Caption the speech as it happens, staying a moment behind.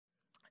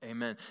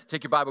Amen.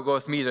 Take your Bible, go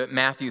with me to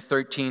Matthew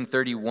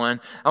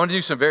 13:31. I want to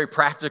do some very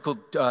practical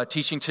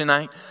teaching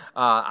tonight.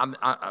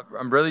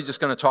 I'm really just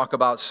going to talk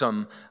about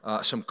some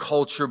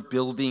culture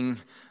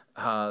building,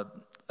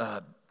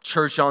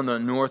 church on the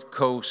North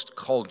Coast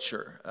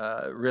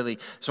culture. Really,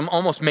 some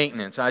almost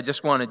maintenance. I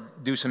just want to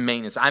do some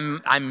maintenance.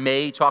 I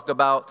may talk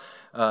about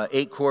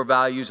 8 core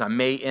values. I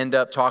may end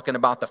up talking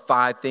about the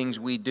 5 things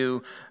we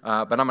do,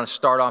 but I'm going to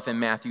start off in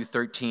Matthew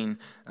 13,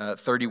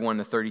 31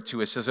 to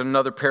 32. It says,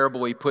 another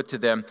parable he put to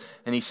them,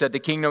 and he said, the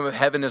kingdom of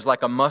heaven is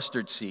like a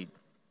mustard seed,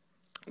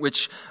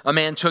 which a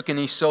man took and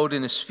he sowed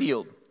in his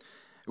field,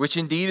 which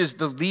indeed is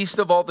the least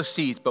of all the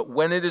seeds, but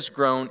when it is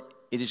grown,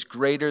 it is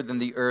greater than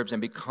the herbs and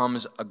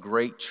becomes a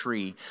great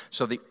tree.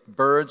 So the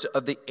birds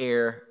of the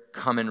air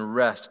come and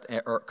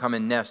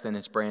nest in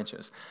its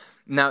branches.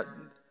 Now,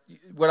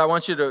 what I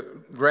want you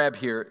to grab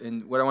here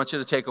and what I want you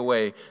to take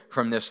away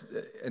from this,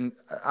 and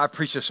I've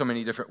preached this so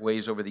many different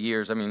ways over the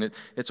years. I mean,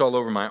 it's all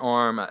over my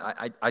arm.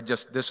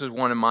 This is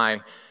one of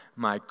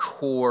my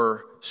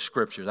core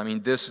scriptures. I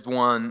mean, this is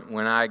one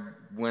when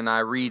I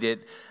read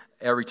it,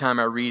 every time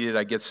I read it,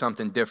 I get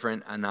something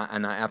different, and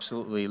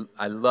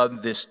I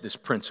love this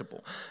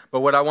principle.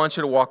 But what I want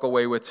you to walk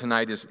away with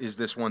tonight is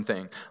this one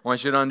thing. I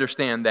want you to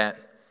understand that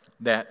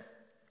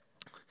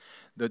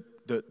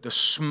the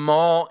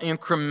small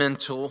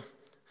incremental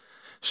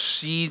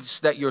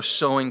seeds that you're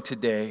sowing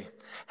today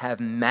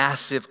have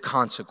massive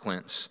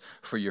consequence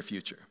for your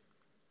future.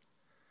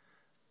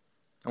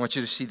 I want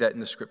you to see that in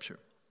the scripture.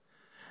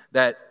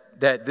 That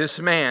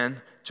this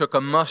man took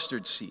a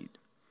mustard seed.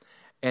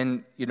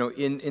 And,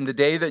 in the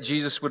day that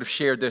Jesus would have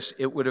shared this,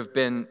 it would have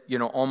been,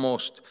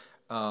 almost,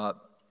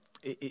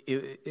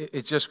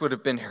 it just would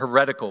have been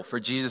heretical for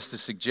Jesus to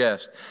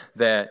suggest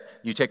that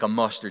you take a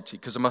mustard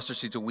seed, because a mustard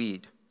seed's a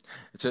weed.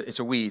 It's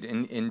a weed.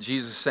 And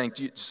Jesus is saying,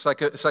 it's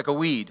like a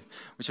weed,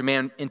 which a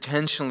man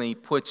intentionally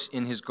puts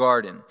in his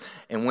garden.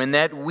 And when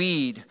that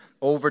weed,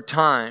 over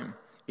time,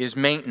 is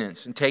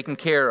maintenance and taken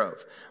care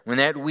of, when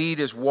that weed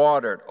is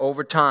watered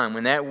over time,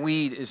 when that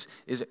weed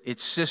it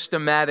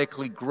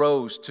systematically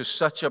grows to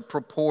such a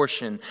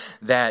proportion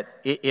that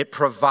it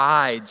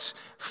provides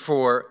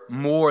for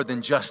more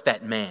than just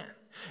that man.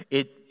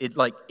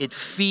 It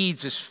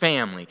feeds his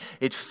family.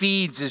 It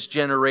feeds his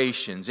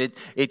generations.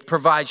 It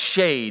provides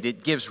shade.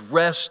 It gives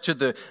rest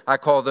to I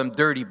call them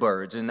dirty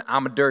birds, and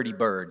I'm a dirty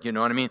bird, you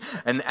know what I mean?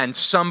 And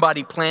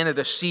somebody planted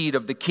a seed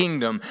of the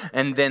kingdom,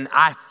 and then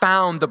I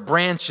found the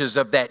branches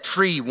of that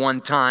tree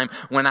one time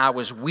when I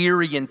was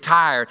weary and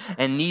tired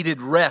and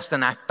needed rest,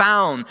 and I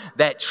found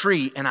that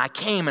tree, and I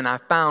came and I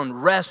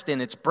found rest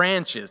in its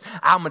branches.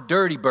 I'm a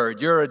dirty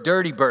bird. You're a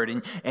dirty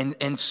bird.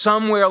 And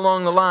somewhere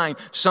along the line,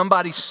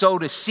 somebody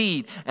sowed a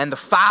seed, and the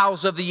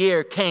fowls of the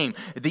air came.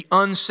 The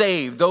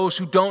unsaved, those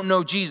who don't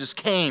know Jesus,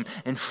 came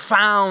and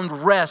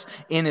found rest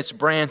in its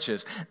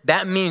branches.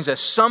 That means that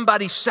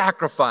somebody's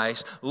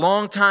sacrifice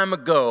long time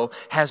ago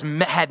has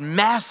had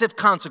massive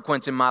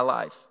consequence in my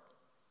life.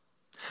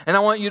 And I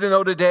want you to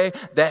know today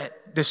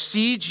that the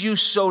seeds you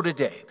sow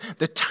today,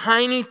 the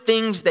tiny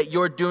things that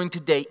you're doing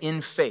today in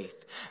faith,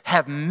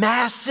 have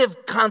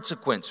massive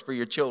consequence for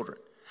your children.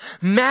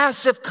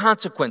 Massive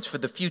consequence for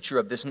the future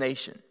of this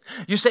nation.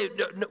 You say,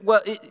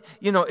 well,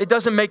 it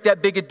doesn't make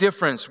that big a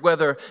difference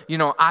whether,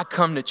 I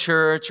come to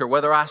church or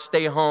whether I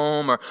stay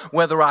home or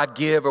whether I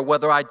give or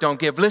whether I don't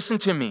give. Listen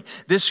to me.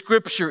 This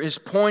scripture is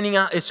pointing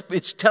out,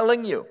 it's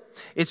telling you.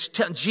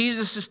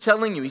 Jesus is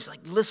telling you. He's like,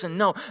 listen,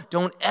 no,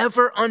 don't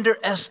ever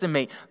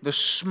underestimate the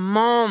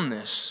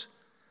smallness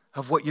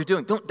of what you're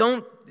doing.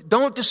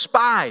 Don't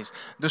despise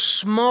the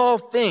small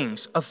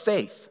things of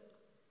faith.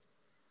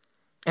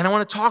 And I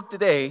want to talk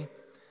today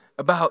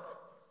about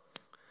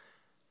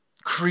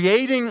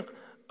creating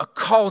a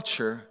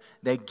culture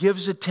that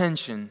gives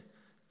attention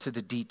to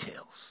the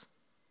details.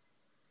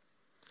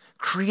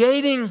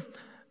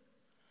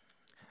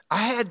 I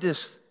had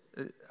this,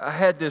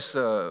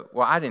 well,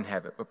 I didn't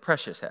have it, but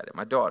Precious had it,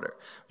 my daughter.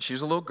 She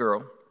was a little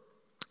girl.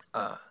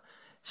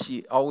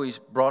 She always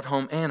brought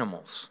home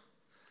animals.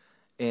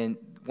 And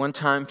one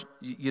time,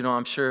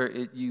 I'm sure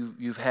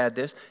you've had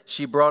this,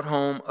 she brought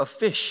home a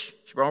fish.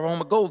 She brought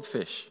home a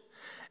goldfish.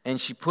 And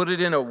she put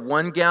it in a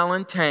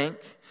 1-gallon tank,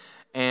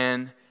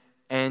 and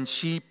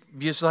she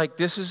was like,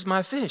 this is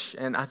my fish.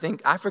 And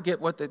I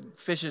forget what the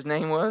fish's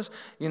name was,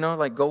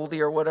 like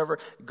Goldie or whatever.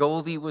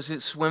 Goldie was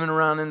swimming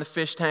around in the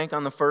fish tank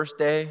on the first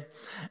day.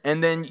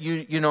 And then,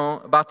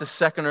 about the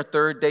second or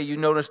third day, you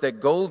notice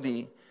that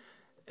Goldie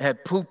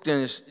had pooped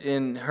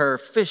in her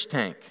fish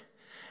tank.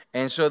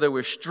 And so there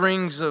were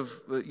strings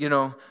of,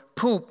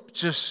 poop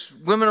just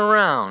swimming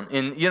around.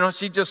 And,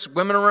 she's just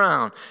swimming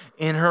around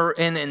in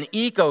an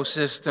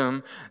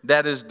ecosystem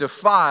that is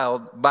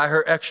defiled by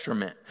her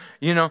excrement,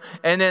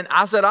 And then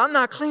I said, I'm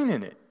not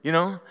cleaning it,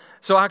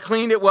 So I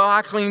cleaned it. Well,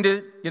 I cleaned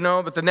it,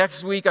 but the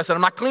next week I said,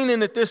 I'm not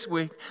cleaning it this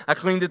week. I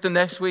cleaned it the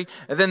next week.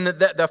 And then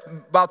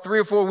about 3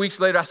 or 4 weeks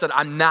later, I said,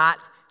 I'm not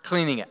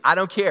cleaning it. I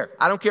don't care.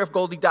 I don't care if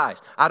Goldie dies.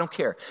 I don't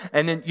care.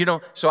 And then,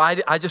 so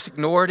I just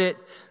ignored it.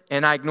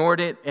 And I ignored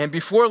it. And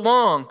before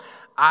long,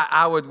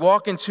 I would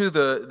walk into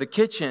the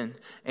kitchen,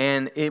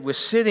 and it was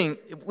sitting,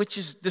 which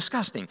is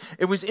disgusting.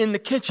 It was in the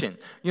kitchen,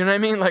 you know what I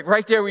mean? Like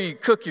right there where you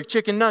cook your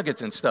chicken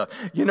nuggets and stuff,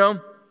 you know?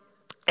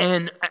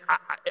 And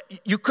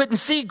you couldn't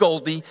see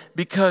Goldie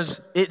because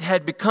it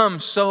had become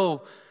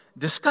so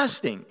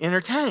disgusting in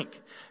her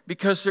tank,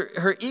 because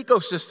her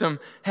ecosystem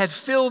had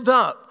filled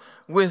up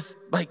with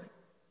like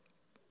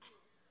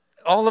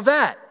all of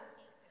that.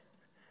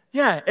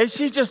 Yeah, and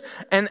she's just,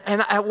 and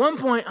at one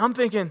point I'm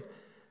thinking,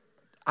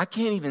 I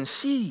can't even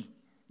see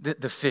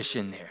the fish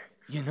in there,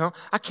 you know?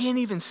 I can't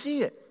even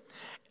see it.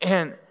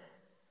 And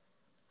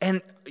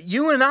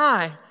you and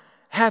I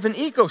have an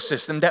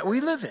ecosystem that we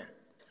live in.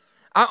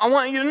 I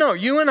want you to know,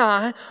 you and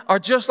I are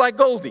just like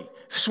Goldie,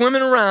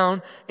 swimming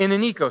around in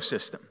an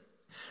ecosystem.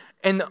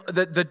 And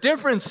the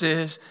difference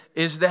is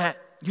that,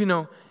 you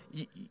know,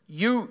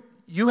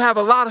 you have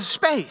a lot of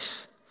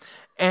space.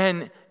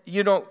 And,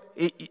 you know,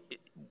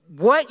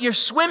 what you're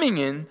swimming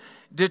in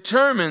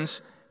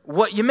determines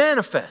what you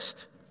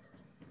manifest.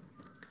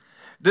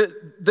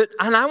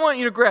 And I want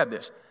you to grab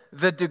this.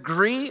 The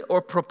degree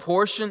or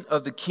proportion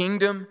of the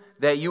kingdom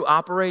that you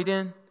operate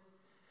in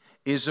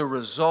is a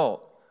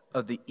result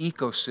of the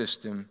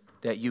ecosystem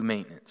that you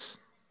maintenance.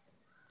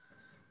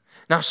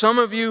 Now, some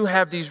of you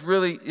have these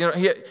really, you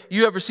know,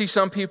 you ever see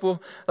some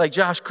people like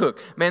Josh Cook?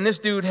 Man, this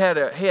dude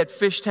had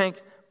fish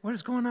tanks. What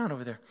is going on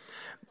over there?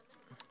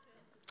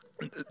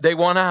 They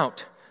want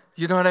out.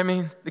 You know what I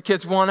mean? The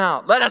kids want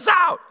out. Let us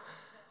out.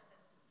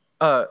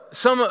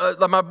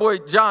 Like my boy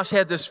Josh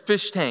had this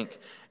fish tank,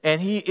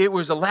 and it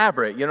was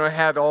elaborate. You know, it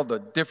had all the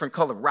different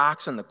colored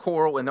rocks and the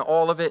coral and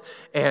all of it,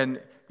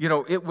 and you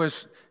know, it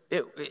was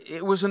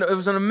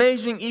an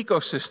amazing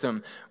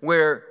ecosystem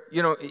where,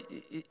 you know,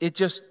 it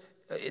just,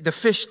 the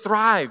fish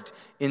thrived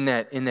in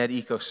that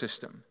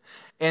ecosystem.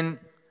 And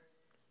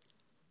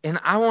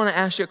I want to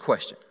ask you a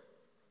question.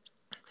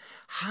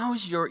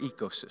 How's your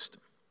ecosystem?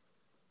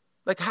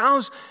 Like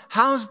how's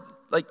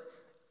like,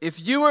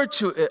 if you were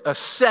to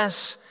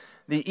assess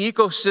the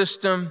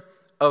ecosystem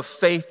of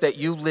faith that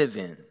you live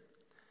in,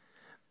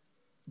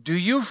 do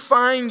you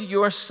find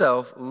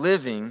yourself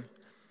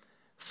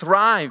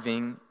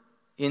thriving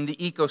in the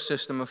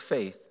ecosystem of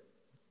faith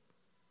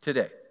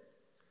today?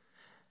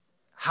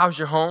 How's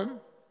your home?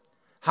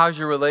 How's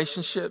your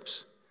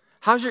relationships?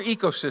 How's your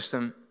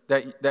ecosystem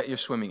that you're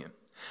swimming in?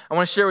 I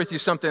want to share with you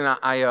something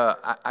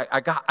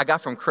I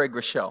got from Craig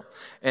Rochelle.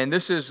 And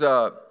this is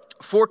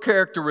 4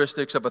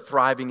 characteristics of a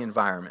thriving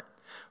environment.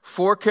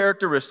 4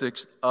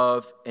 characteristics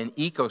of an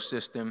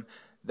ecosystem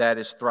that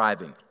is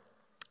thriving.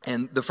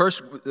 And the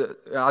first,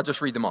 I'll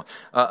just read them all.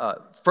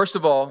 First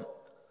of all,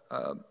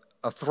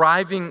 a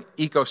thriving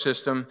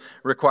ecosystem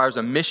requires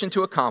a mission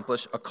to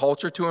accomplish, a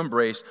culture to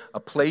embrace, a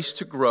place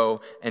to grow,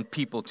 and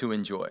people to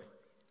enjoy.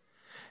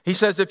 He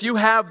says if you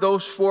have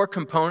those 4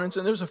 components,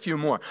 and there's a few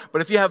more,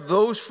 but if you have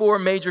those 4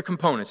 major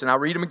components, and I'll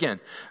read them again,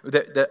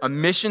 a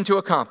mission to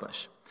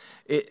accomplish,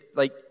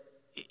 like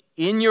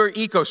in your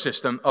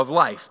ecosystem of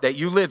life that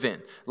you live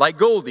in, like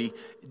Goldie,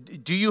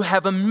 do you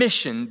have a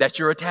mission that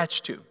you're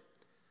attached to?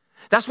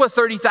 That's why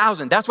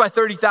 30,000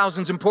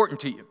 is important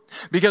to you.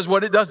 Because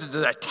what it does is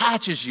it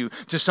attaches you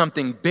to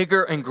something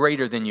bigger and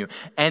greater than you.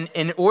 And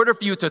in order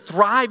for you to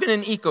thrive in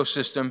an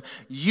ecosystem,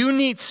 you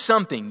need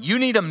something. You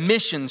need a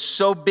mission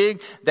so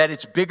big that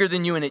it's bigger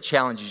than you and it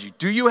challenges you.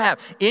 Do you have,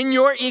 in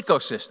your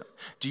ecosystem,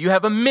 do you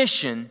have a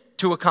mission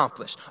to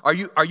accomplish? Are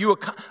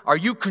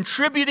you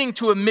contributing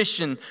to a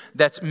mission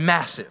that's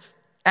massive?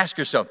 Ask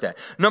yourself that.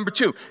 Number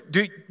 2,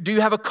 do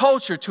you have a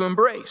culture to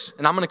embrace?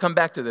 And I'm going to come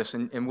back to this,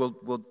 and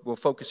we'll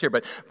focus here.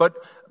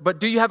 But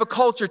do you have a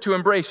culture to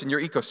embrace in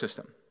your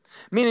ecosystem?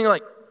 Meaning,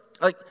 like,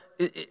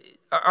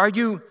 are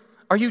you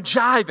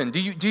jiving?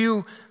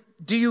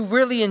 Do you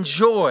really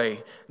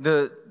enjoy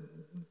the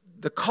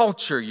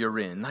culture you're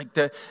in, like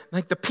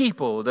the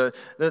people, the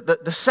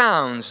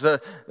sounds,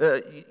 the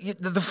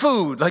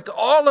food, like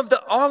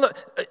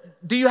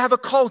do you have a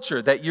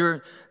culture that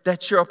you're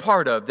a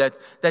part of,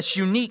 that's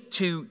unique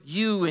to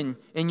you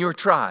and your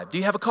tribe? Do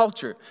you have a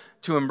culture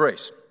to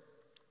embrace?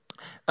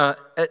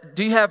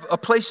 Do you have a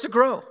place to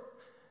grow?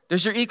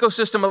 Does your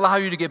ecosystem allow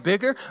you to get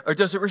bigger, or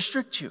does it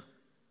restrict you?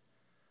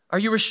 Are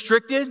you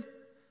restricted?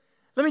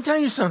 Let me tell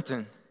you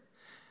something.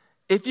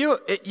 If you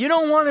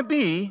don't want to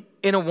be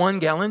in a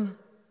 1-gallon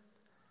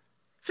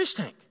fish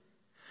tank.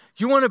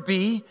 You want to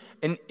be,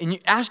 and you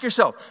ask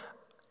yourself,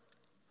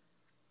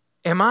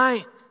 am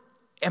I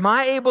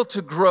able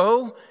to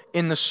grow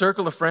in the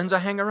circle of friends I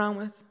hang around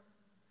with?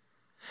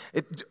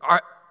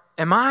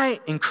 Am I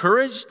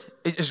encouraged?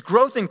 Is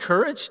growth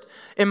encouraged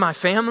in my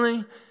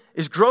family?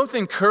 Is growth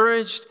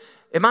encouraged?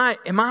 Am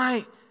I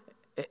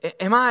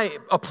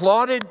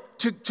applauded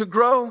to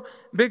grow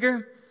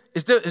bigger?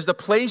 Is the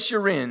place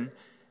you're in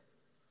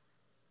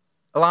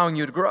allowing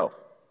you to grow?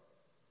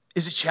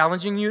 Is it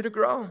challenging you to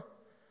grow?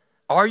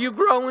 Are you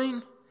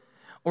growing,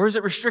 or is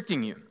it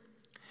restricting you?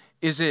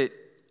 Is it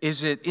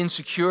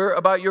insecure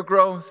about your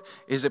growth?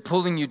 Is it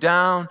pulling you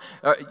down?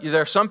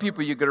 There are some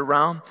people you get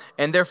around,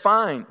 and they're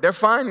fine. They're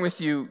fine with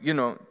you,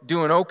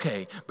 doing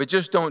okay, but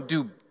just don't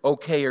do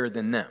okayer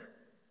than them.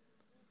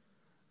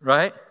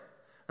 right?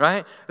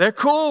 Right? They're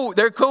cool.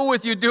 They're cool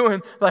with you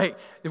doing, like,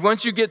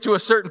 once you get to a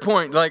certain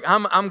point, like,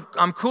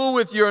 I'm cool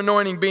with your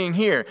anointing being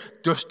here.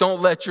 Just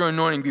don't let your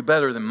anointing be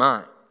better than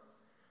mine.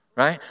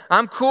 Right?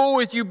 I'm cool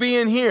with you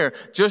being here.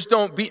 Just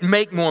don't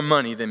make more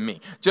money than me.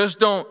 Just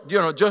don't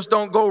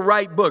go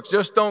write books.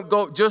 Just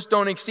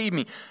don't exceed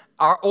me.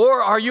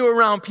 Or are you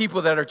around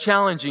people that are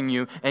challenging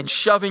you and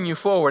shoving you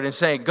forward and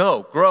saying,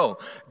 go grow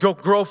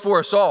for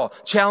us all,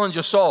 challenge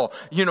us all,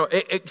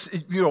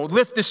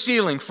 lift the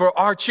ceiling for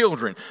our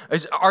children?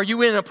 Are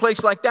you in a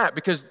place like that?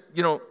 Because,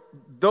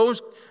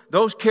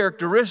 those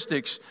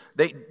characteristics,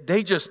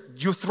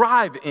 you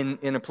thrive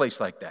in a place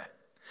like that.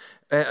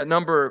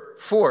 Number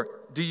 4,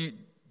 do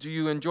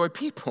you enjoy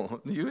people?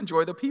 Do you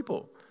enjoy the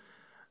people?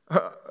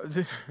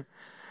 Are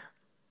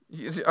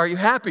you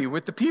happy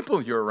with the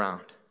people you're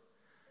around?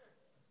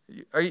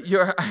 Are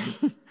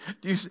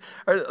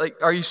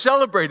you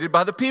celebrated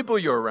by the people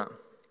you're around?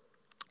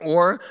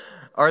 Or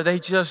are they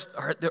just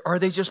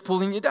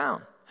pulling you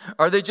down?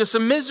 Are they just a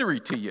misery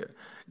to you?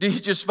 Do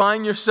you just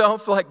find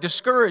yourself like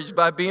discouraged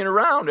by being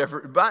around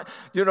everybody?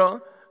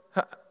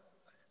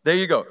 There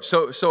you go.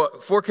 So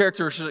 4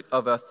 characteristics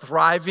of a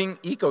thriving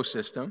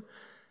ecosystem: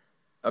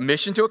 a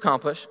mission to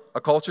accomplish, a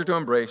culture to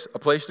embrace, a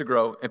place to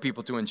grow, and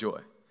people to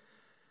enjoy.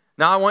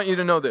 Now I want you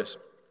to know this.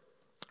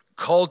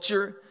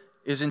 Culture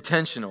is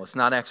intentional. It's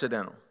not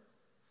accidental.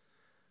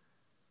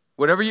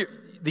 The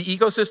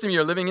ecosystem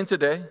you're living in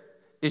today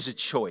is a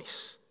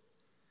choice.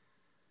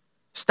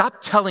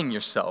 Stop telling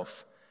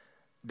yourself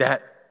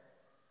that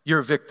you're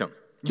a victim.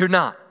 You're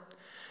not.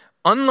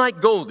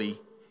 Unlike Goldie,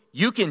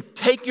 you can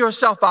take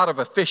yourself out of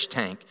a fish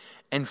tank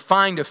and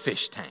find a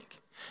fish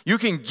tank. You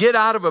can get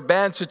out of a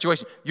bad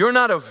situation. You're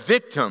not a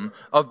victim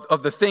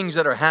of the things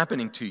that are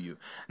happening to you.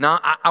 Now,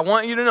 I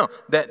want you to know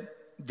that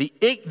the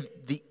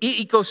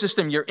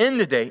ecosystem you're in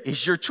today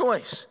is your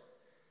choice.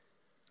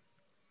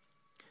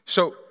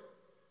 So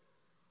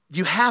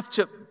you have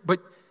to, but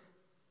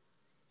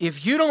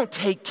if you don't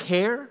take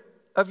care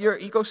of your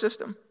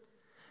ecosystem,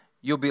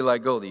 you'll be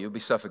like Goldie. You'll be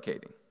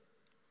suffocating.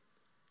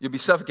 You'll be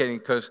suffocating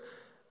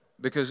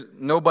because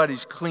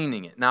nobody's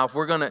cleaning it. Now,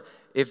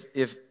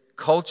 if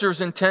culture is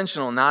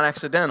intentional, not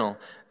accidental,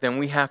 then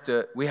we have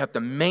to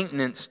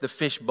maintenance the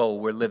fishbowl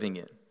we're living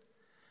in.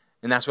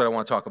 And that's what I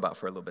want to talk about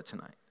for a little bit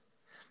tonight.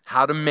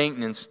 How to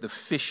maintenance the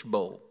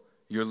fishbowl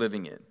you're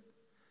living in.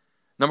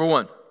 Number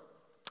 1,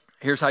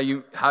 here's how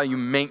you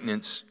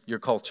maintenance your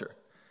culture.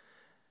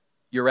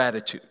 Your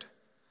attitude.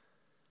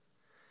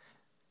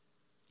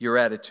 Your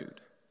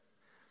attitude.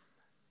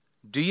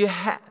 Do you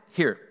have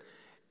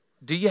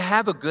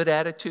a good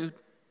attitude?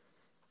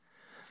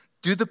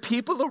 Do the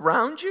people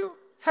around you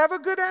have a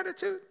good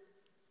attitude?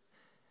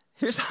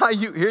 Here's how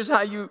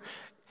you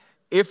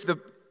if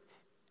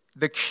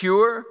the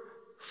cure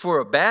for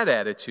a bad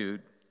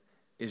attitude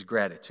is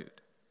gratitude.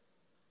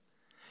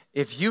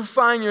 If you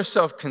find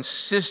yourself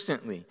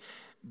consistently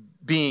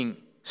being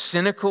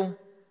cynical,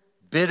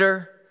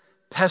 bitter,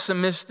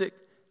 pessimistic,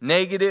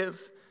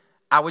 negative,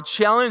 I would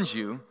challenge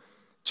you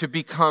to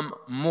become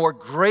more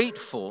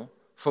grateful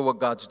for what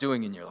God's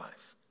doing in your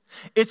life.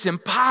 It's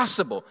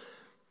impossible.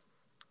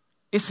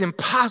 It's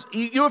impossible.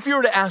 If you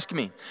were to ask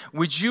me,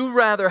 would you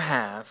rather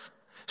have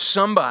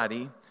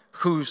somebody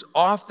who's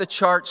off the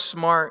chart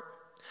smart,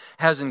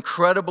 has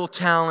incredible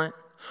talent,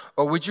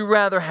 or would you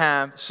rather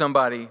have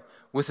somebody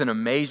with an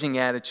amazing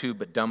attitude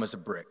but dumb as a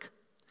brick?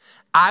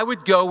 I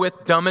would go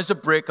with dumb as a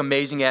brick,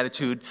 amazing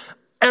attitude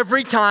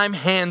every time,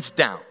 hands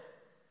down.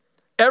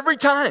 Every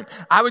time.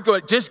 I would go,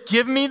 just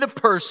give me the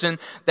person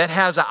that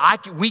has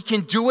we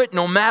can do it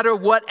no matter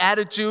what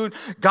attitude.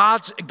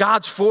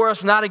 God's for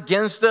us, not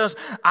against us.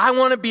 I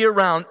want to be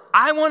around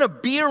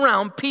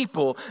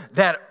people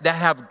that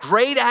have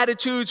great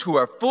attitudes, who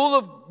are full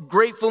of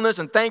gratefulness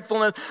and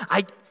thankfulness.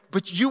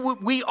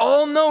 We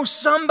all know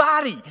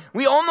somebody.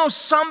 We all know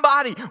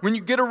somebody when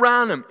you get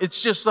around them.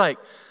 It's just like,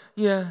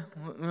 yeah,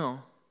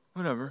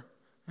 whatever,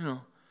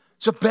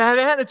 It's a bad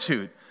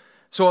attitude.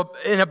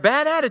 And a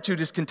bad attitude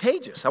is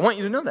contagious. I want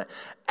you to know that.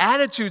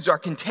 Attitudes are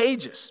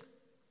contagious.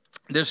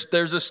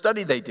 There's a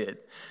study they did.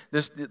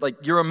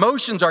 Your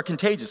emotions are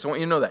contagious. I want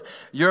you to know that.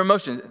 Your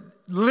emotions,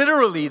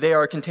 literally, they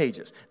are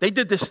contagious. They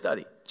did this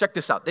study. Check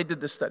this out. They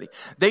did this study.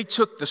 They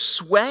took the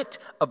sweat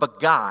of a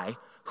guy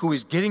who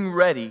is getting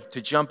ready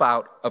to jump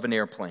out of an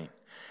airplane.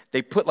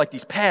 They put like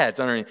these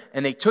pads underneath,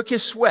 and they took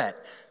his sweat,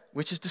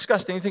 which is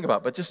disgusting to think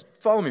about, but just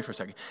follow me for a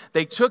second.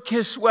 They took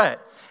his sweat,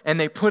 and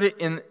they put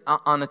it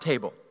on the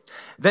table.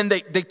 Then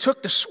they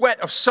took the sweat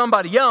of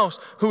somebody else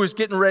who was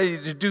getting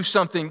ready to do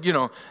something,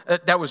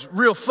 that was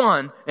real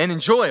fun and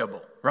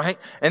enjoyable, right?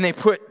 And they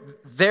put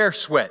their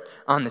sweat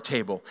on the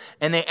table.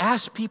 And they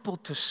asked people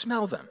to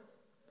smell them.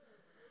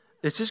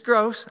 This is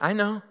gross, I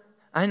know.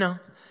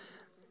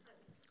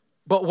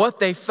 But what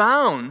they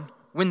found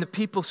when the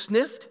people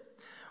sniffed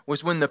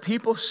was when the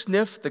people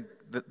sniffed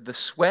the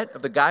sweat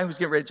of the guy who's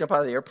getting ready to jump out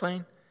of the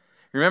airplane.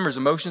 Remember, his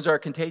emotions are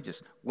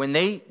contagious. When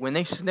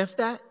they sniffed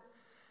that,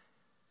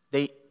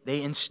 they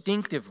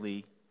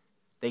instinctively,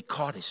 they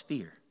caught his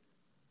fear.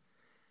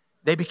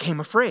 They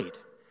became afraid.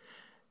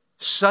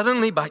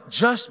 Suddenly,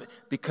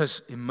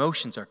 because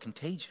emotions are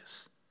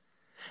contagious.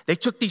 They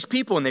took these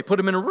people and they put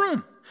them in a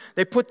room.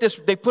 They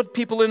put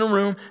people in a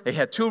room. They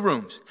had 2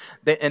 rooms.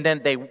 And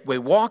then they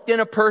walked in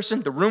a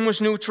person. The room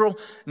was neutral.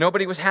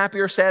 Nobody was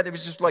happy or sad. It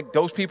was just like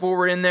those people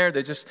were in there.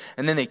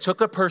 And then they took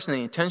a person.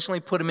 They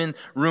intentionally put him in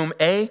room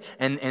A.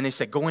 And they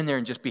said, go in there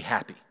and just be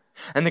happy.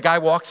 And the guy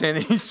walks in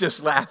and he's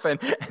just laughing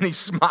and he's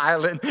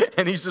smiling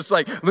and he's just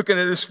like looking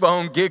at his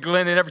phone,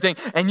 giggling and everything.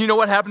 And you know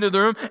what happened to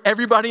the room?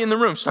 Everybody in the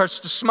room starts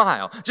to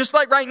smile. Just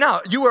like right now,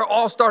 you are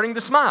all starting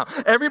to smile.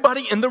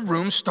 Everybody in the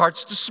room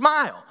starts to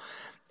smile.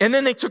 And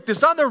then they took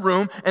this other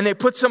room and they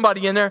put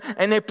somebody in there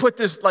and they put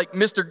this like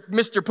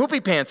Mr.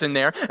 Poopy Pants in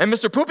there. And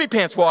Mr. Poopy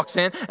Pants walks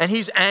in and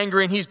he's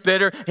angry and he's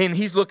bitter and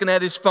he's looking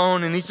at his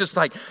phone and he's just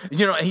like,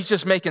 he's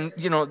just making,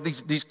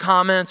 these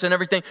comments and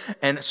everything.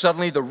 And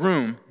suddenly the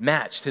room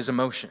matched his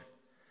emotion.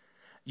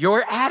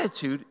 Your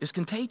attitude is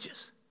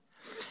contagious.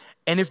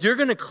 And if you're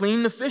going to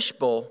clean the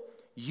fishbowl,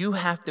 you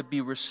have to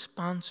be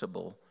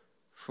responsible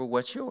for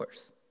what's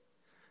yours.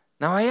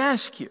 Now I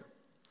ask you,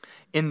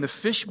 in the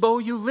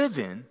fishbowl you live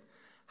in,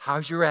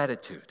 how's your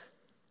attitude?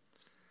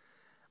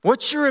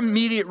 What's your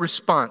immediate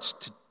response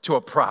to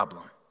a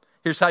problem?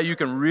 Here's how you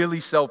can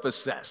really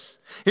self-assess.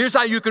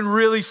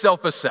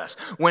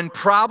 When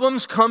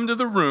problems come to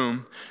the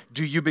room,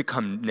 do you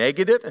become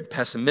negative and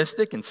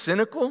pessimistic and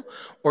cynical?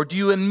 Or do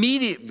you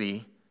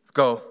immediately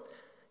go,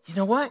 you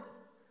know what?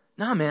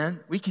 Nah, man,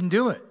 we can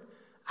do it.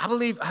 I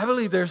believe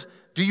there's...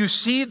 Do you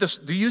see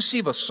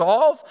the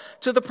solve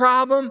to the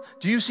problem?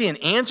 Do you see an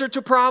answer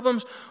to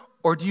problems?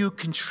 Or do you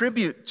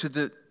contribute to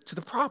the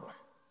problem?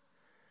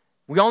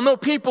 We all know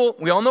people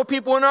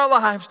in our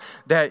lives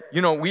that,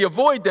 we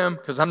avoid them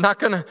because I'm not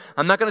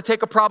gonna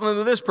take a problem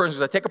to this person.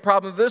 Because I take a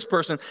problem to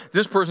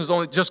this person's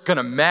only just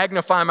gonna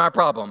magnify my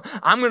problem.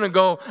 I'm gonna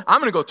go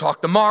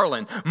talk to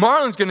Marlon.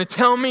 Marlon's gonna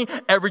tell me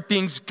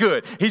everything's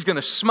good. He's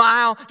gonna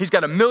smile. He's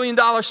got $1 million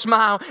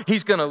smile.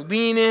 He's gonna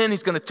lean in.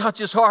 He's gonna touch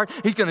his heart.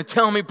 He's gonna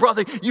tell me,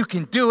 brother, you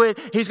can do it.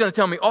 He's gonna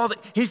tell me all that.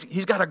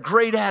 He's got a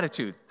great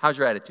attitude. How's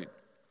your attitude?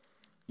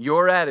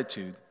 Your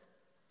attitude,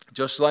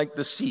 just like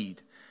the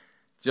seed,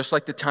 just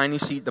like the tiny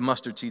seed, the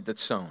mustard seed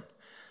that's sown,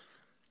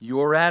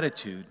 your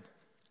attitude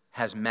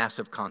has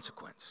massive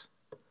consequence.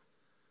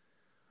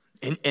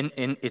 And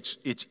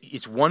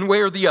it's one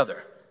way or the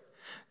other.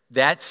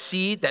 That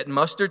seed, that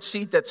mustard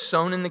seed that's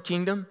sown in the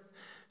kingdom,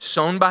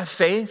 sown by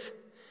faith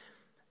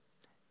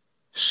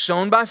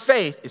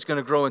is going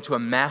to grow into a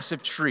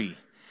massive tree.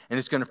 And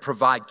it's going to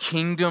provide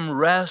kingdom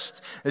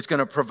rest. It's going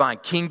to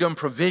provide kingdom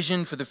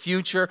provision for the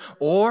future.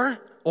 Or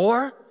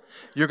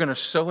you're going to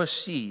sow a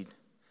seed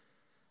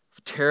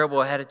of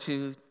terrible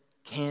attitude,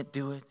 can't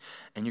do it,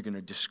 and you're going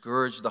to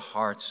discourage the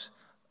hearts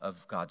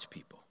of God's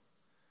people.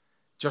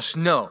 Just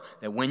know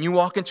that when you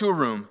walk into a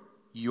room,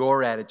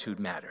 your attitude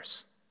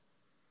matters.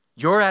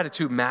 Your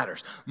attitude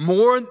matters.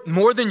 More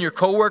than your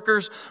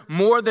coworkers,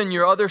 more than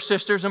your other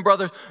sisters and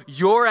brothers,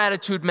 your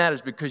attitude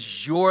matters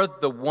because you're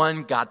the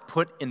one God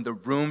put in the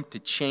room to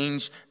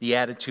change the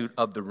attitude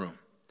of the room.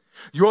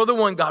 You're the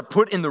one God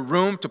put in the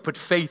room to put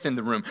faith in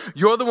the room.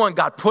 You're the one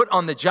God put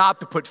on the job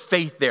to put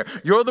faith there.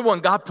 You're the one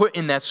God put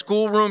in that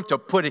schoolroom to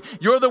put it.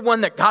 You're the one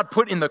that God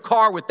put in the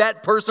car with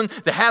that person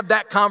to have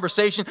that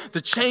conversation,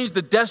 to change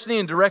the destiny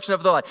and direction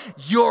of their life.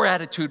 Your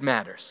attitude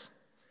matters.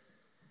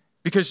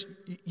 Because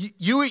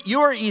you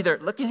are either,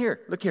 look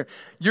here.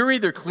 You're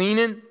either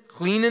cleaning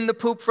the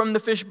poop from the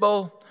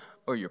fishbowl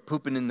or you're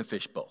pooping in the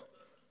fishbowl.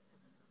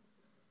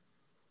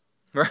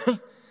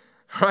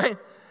 Right?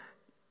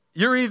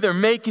 You're either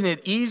making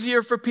it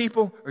easier for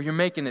people or you're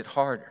making it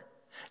harder.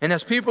 And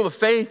as people of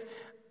faith,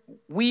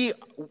 we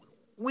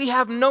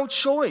have no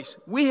choice.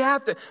 We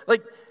have to,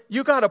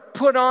 you got to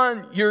put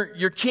on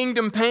your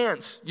kingdom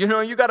pants. You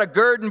got to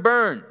gird and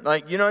burn.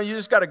 You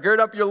just got to gird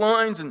up your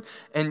loins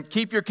and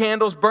keep your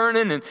candles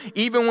burning. And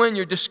even when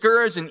you're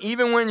discouraged and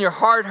even when your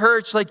heart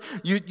hurts,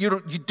 you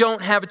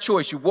don't have a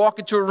choice. You walk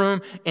into a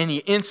room and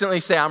you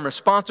instantly say, I'm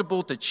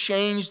responsible to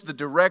change the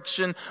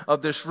direction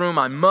of this room.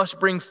 I must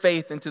bring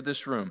faith into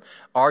this room.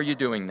 Are you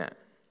doing that?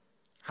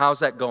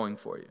 How's that going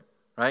for you?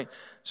 Right?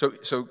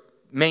 So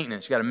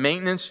maintenance. You got to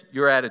maintenance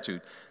your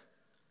attitude.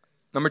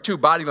 Number 2,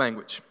 body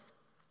language.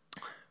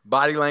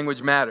 Body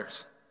language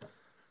matters.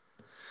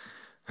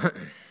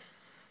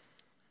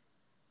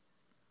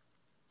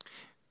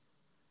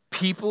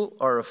 People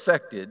are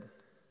affected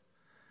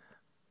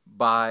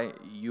by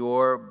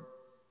you're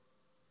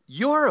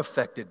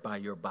affected by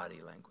your body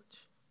language.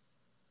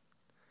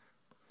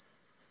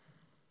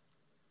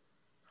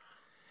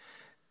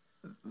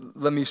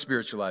 Let me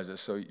spiritualize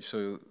this so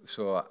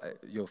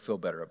you'll feel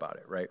better about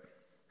it, right?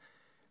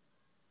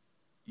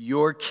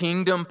 Your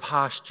kingdom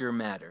posture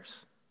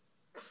matters.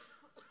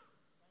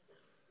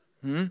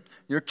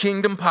 Your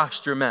kingdom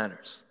posture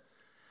matters.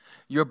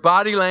 Your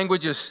body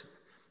language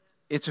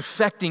it's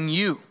affecting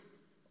you.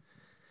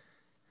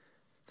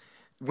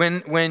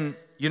 When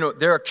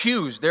there are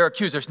cues.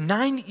 There's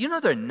 90.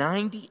 There are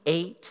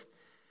 98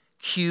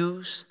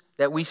 cues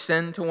that we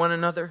send to one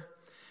another.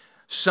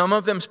 Some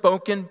of them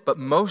spoken, but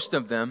most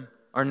of them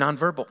are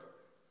nonverbal.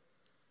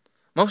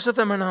 Most of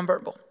them are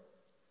nonverbal.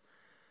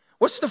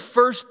 What's the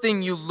first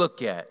thing you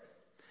look at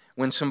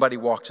when somebody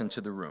walks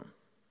into the room?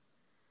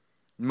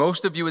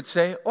 Most of you would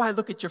say, oh, I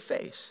look at your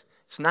face.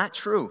 It's not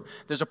true.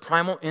 There's a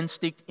primal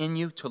instinct in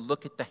you to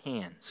look at the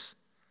hands.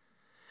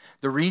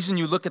 The reason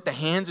you look at the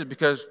hands is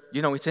because,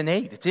 it's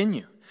innate. It's in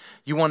you.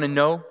 You want to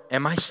know,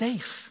 am I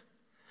safe?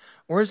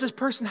 Or is this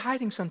person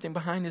hiding something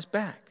behind his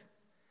back?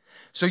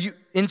 So you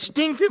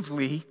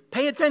instinctively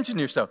pay attention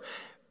to yourself.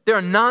 There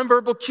are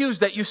nonverbal cues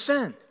that you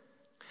send.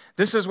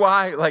 This is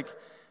why,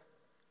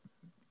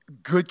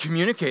 good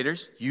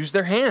communicators use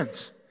their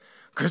hands.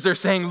 Because they're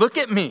saying, look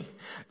at me.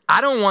 I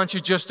don't want you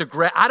just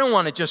to I don't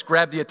want to just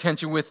grab the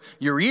attention with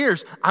your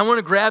ears. I want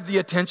to grab the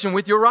attention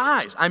with your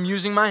eyes. I'm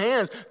using my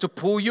hands to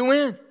pull you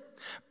in.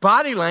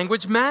 Body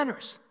language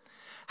matters.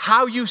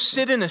 How you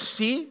sit in a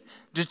seat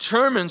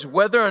determines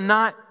whether or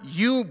not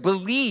you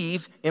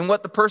believe in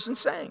what the person's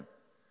saying.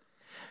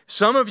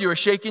 Some of you are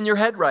shaking your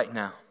head right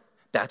now.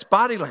 That's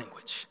body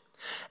language.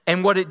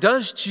 And what it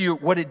does to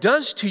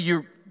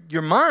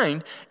your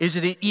mind is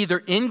that it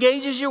either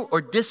engages you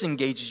or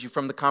disengages you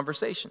from the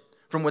conversation,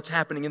 from what's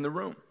happening in the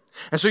room.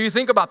 And so you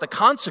think about the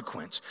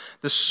consequence,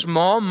 the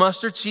small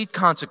mustard seed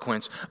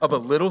consequence of a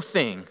little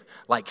thing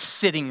like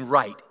sitting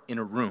right in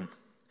a room,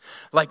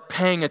 like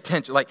paying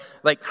attention,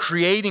 like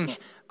creating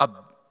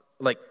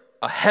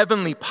a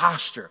heavenly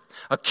posture,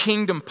 a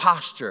kingdom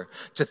posture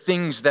to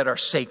things that are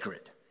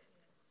sacred.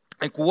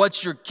 Like,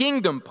 what's your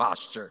kingdom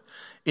posture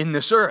in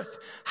this earth?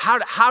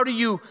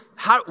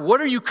 What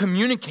are you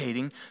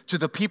communicating to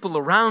the people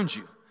around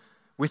you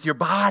with your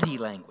body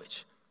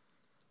language?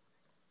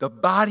 The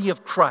body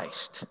of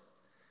Christ.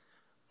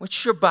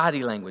 What's your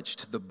body language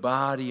to the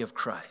body of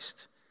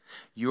Christ?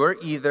 You're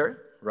either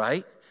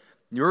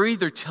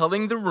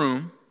telling the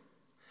room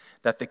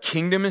that the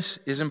kingdom is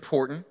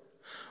important,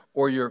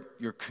 or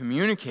you're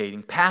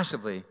communicating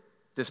passively,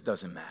 this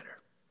doesn't matter.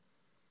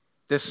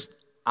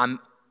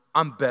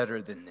 I'm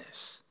better than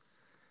this.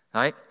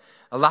 Right?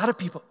 A lot of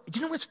people,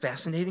 you know what's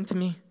fascinating to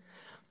me?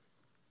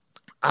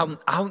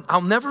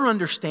 I'll never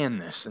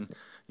understand this, and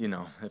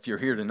if you're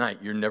here tonight,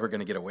 you're never going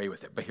to get away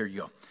with it, but here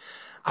you go.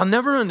 I'll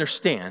never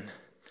understand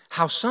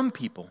how some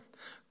people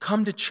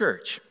come to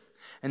church,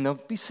 and they'll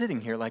be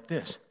sitting here like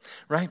this,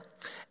 right?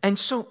 And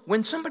so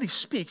when somebody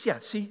speaks,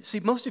 see,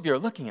 most of you are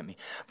looking at me,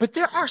 but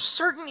there are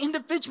certain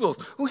individuals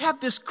who have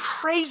this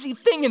crazy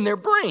thing in their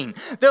brain.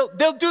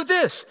 They'll do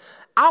this.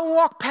 I'll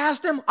walk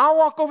past them, I'll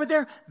walk over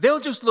there, they'll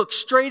just look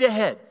straight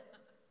ahead.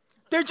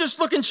 They're just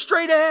looking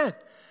straight ahead.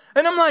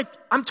 And I'm like,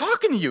 I'm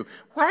talking to you.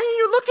 Why are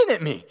you looking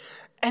at me?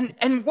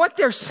 And what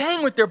they're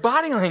saying with their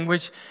body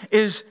language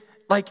is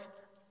like,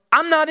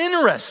 I'm not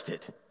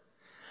interested.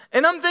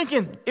 And I'm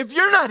thinking, if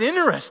you're not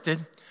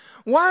interested,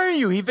 why are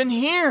you even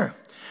here?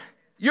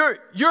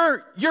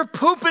 You're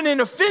pooping in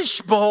a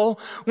fishbowl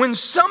when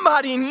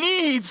somebody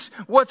needs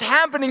what's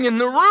happening in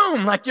the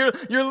room. Like you're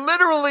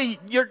literally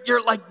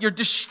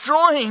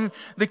destroying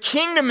the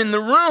kingdom in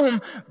the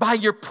room by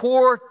your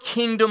poor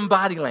kingdom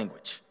body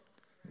language.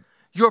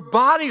 Your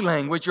body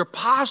language, your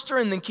posture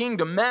in the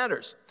kingdom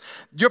matters.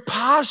 Your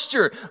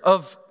posture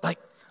of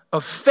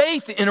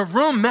faith in a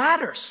room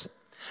matters.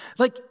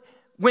 Like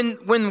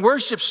when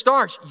worship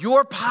starts,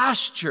 your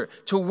posture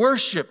to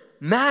worship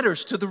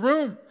matters to the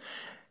room.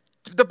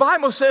 The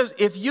Bible says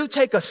if you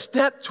take a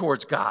step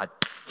towards God,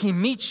 He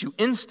meets you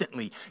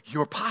instantly.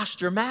 Your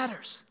posture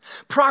matters.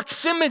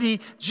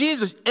 Proximity,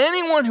 Jesus,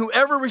 anyone who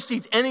ever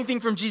received anything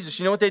from Jesus,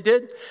 you know what they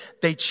did?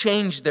 They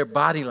changed their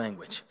body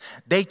language.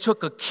 They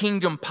took a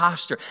kingdom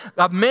posture.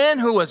 A man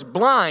who was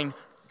blind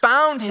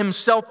found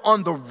himself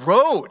on the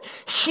road.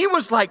 He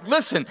was like,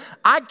 listen,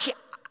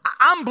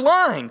 I'm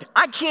blind.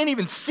 I can't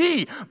even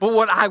see. But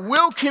what I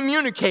will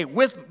communicate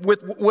with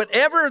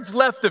whatever is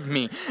left of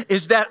me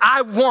is that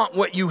I want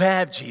what you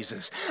have,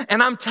 Jesus.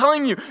 And I'm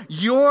telling you,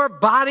 your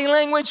body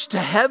language to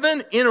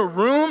heaven in a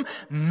room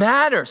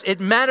matters. It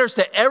matters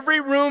to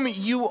every room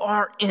you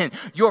are in.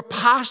 Your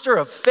posture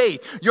of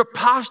faith, your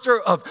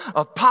posture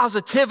of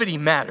positivity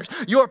matters.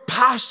 Your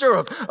posture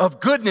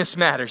of goodness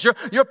matters.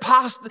 Your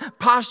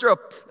posture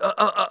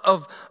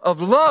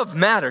of love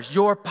matters.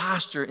 Your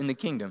posture in the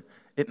kingdom,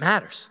 it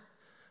matters.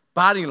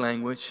 Body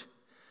language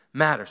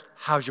matters.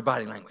 How's your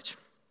body language?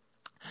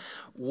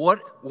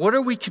 What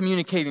are we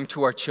communicating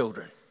to our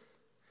children?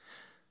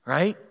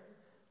 Right?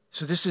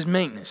 So this is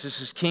maintenance. This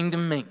is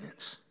kingdom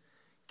maintenance.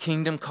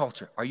 Kingdom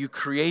culture. Are you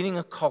creating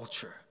a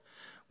culture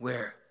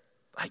where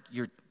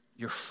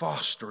you're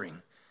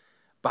fostering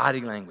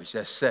body language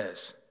that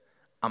says,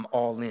 I'm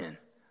all in.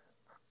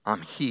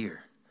 I'm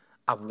here.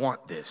 I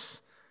want this.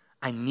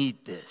 I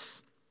need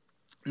this.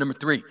 Number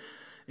 3,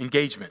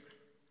 engagement.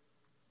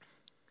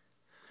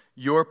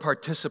 Your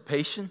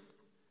participation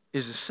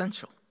is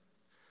essential.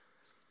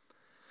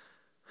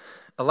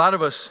 A lot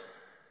of us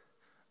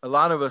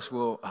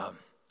will,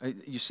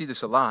 you see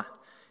this a lot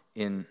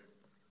in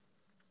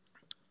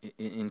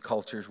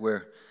cultures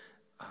where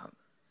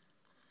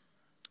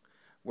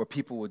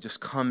people will just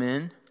come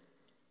in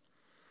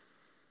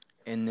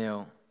and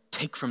they'll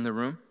take from the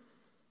room,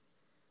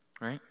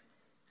 right?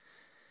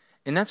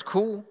 And that's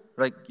cool,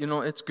 like,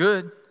 it's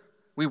good.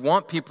 We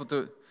want people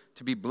to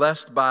be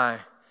blessed by,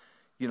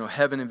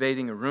 heaven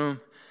invading a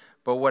room.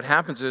 But what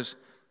happens is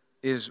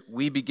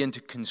we begin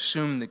to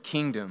consume the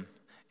kingdom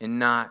and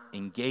not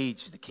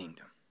engage the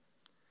kingdom.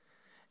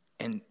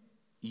 And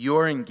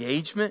your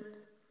engagement,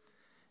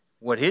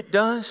 what it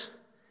does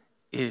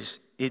is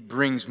it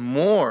brings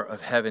more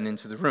of heaven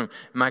into the room.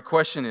 My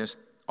question is,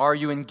 are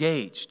you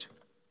engaged?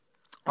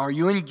 Are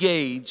you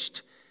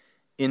engaged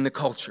in the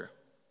culture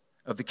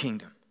of the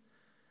kingdom?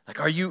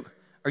 Like, are you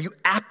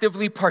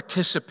actively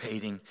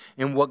participating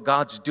in what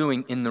God's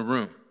doing in the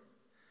room?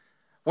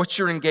 What's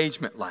your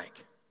engagement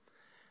like?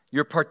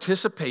 Your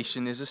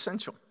participation is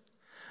essential.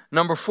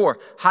 Number 4,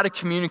 how to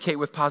communicate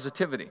with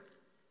positivity.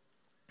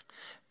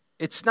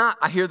 It's not,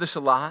 I hear this a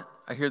lot.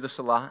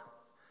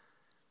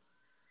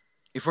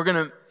 If we're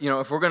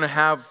gonna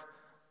have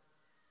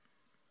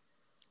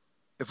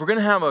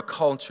a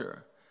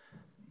culture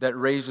that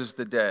raises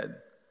the dead,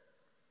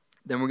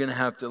 then we're gonna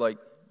have to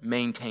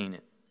maintain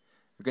it.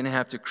 We're gonna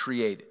have to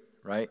create it,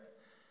 right?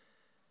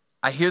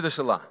 I hear this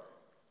a lot,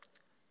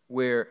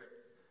 where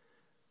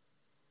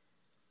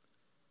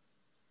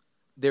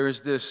there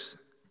is this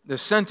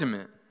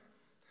sentiment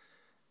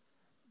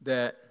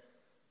that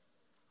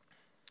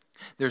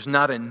there's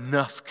not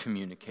enough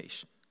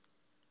communication,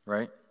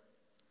 right?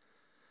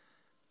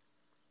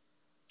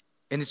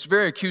 And it's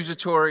very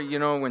accusatory,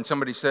 when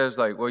somebody says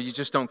well, you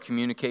just don't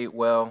communicate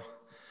well.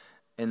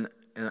 And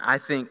I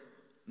think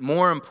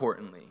more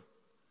importantly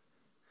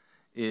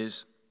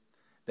is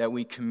that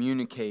we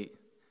communicate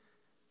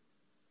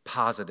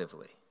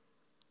positively,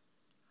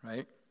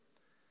 right?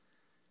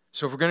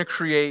 So if we're going to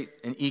create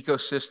an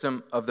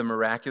ecosystem of the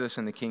miraculous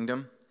in the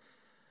kingdom,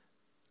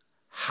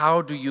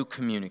 how do you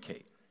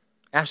communicate?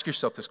 Ask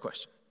yourself this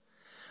question.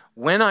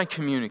 When I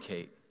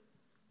communicate,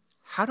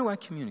 how do I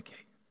communicate?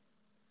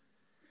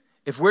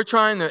 If we're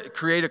trying to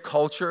create a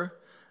culture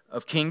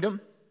of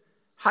kingdom,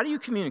 how do you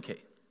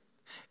communicate?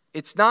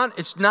 It's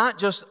not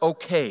just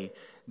okay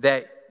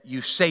that you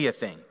say a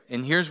thing.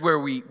 And here's where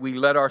we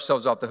let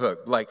ourselves off the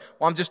hook.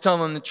 I'm just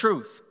telling the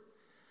truth.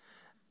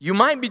 You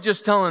might be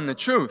just telling the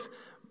truth,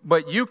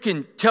 but you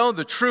can tell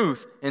the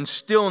truth and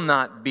still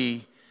not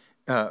be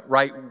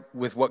right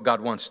with what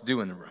God wants to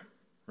do in the room,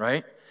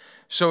 right?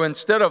 So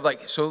instead of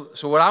so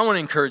what I want to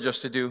encourage us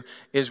to do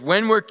is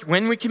when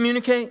we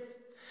communicate,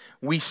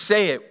 we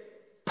say it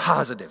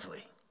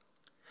positively.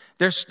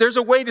 There's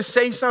a way to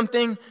say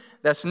something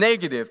that's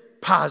negative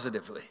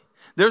positively.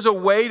 There's a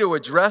way to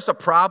address a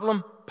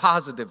problem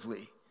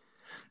positively.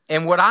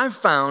 And what I've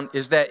found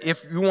is that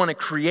if you want to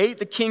create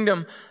the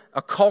kingdom,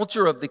 a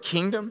culture of the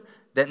kingdom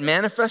that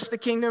manifests the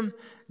kingdom,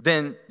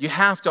 then you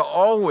have to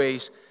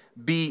always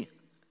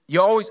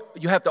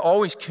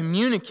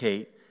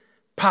communicate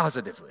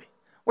positively.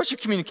 What's your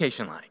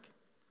communication like?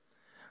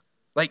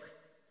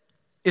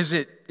 Is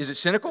it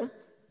cynical?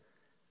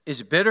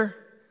 Is it bitter?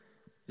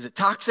 Is it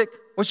toxic?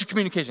 What's your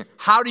communication?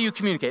 How do you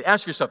communicate?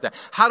 Ask yourself that.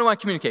 How do I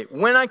communicate?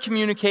 When I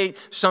communicate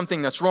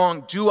something that's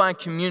wrong, do I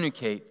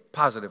communicate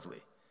positively?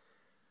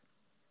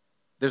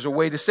 There's a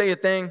way to say a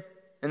thing,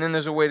 and then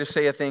there's a way to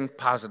say a thing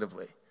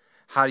positively.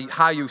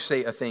 How you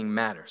say a thing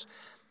matters.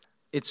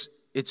 It's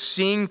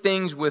seeing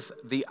things with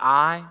the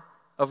eye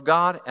of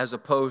God as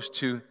opposed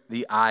to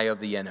the eye of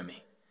the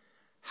enemy.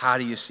 How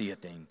do you see a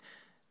thing?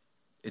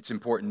 It's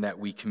important that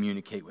we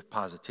communicate with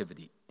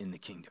positivity in the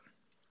kingdom.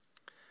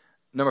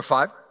 Number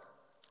 5,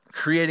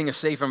 creating a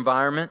safe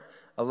environment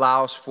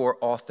allows for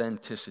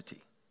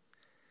authenticity.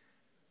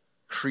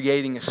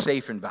 Creating a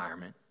safe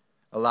environment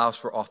allows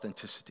for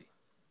authenticity.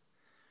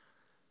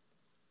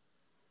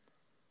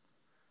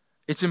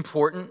 It's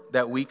important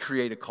that we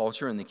create a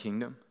culture in the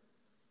kingdom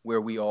where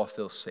we all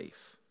feel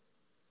safe.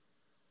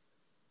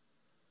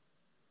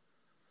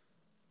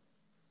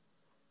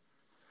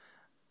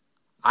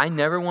 I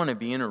never want to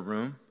be in a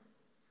room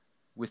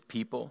with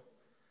people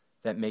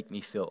that make me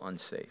feel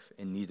unsafe,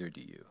 and neither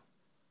do you.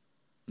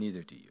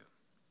 Neither do you.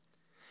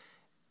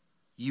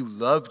 You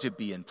love to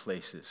be in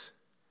places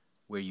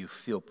where you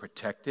feel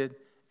protected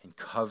and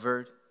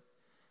covered,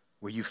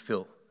 where you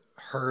feel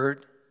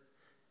heard,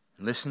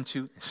 listened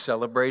to, and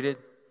celebrated.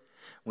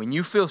 When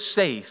you feel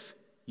safe,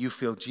 you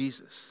feel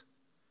Jesus.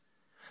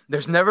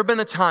 There's never been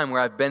a time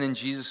where I've been in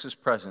Jesus'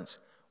 presence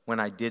when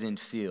I didn't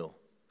feel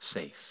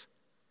safe.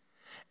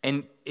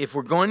 And if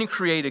we're going to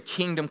create a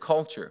kingdom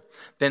culture,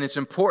 then it's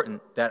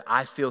important that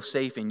I feel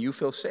safe and you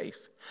feel safe.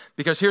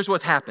 Because here's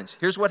what happens.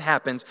 Here's what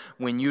happens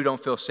when you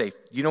don't feel safe.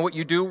 You know what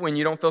you do when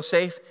you don't feel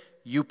safe?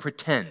 You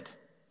pretend.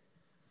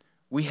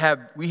 We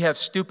have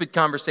stupid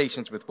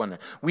conversations with one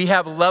another. We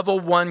have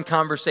level 1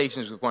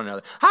 conversations with one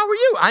another. How are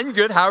you? I'm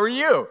good. How are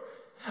you?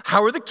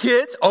 How are the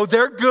kids? Oh,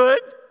 they're good.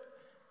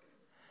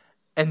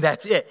 And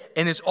that's it.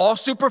 And it's all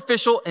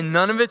superficial and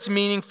none of it's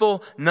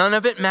meaningful. None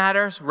of it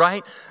matters,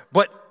 right?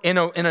 But in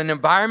an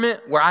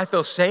environment where I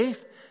feel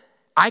safe,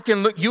 I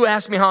can look, you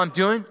ask me how I'm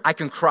doing, I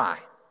can cry.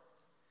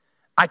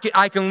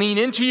 I can lean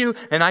into you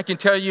and I can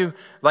tell you,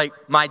 like,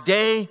 my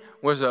day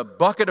was a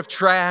bucket of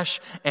trash,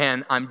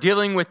 and I'm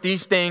dealing with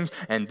these things,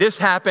 and this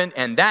happened,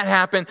 and that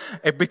happened,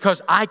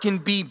 because I can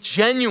be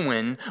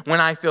genuine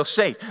when I feel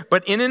safe.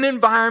 But in an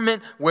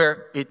environment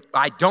where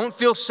I don't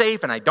feel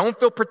safe, and I don't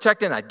feel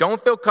protected, and I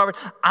don't feel covered,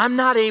 I'm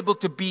not able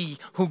to be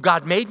who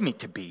God made me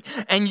to be.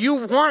 And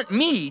you want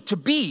me to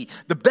be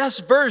the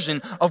best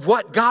version of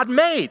what God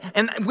made.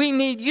 And we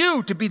need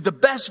you to be the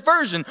best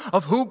version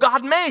of who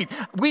God made.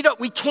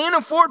 We can't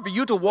afford for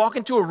you to walk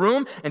into a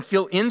room and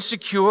feel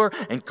insecure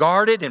and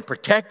guarded and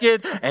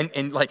protected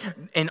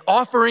and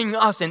offering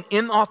us an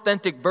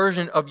inauthentic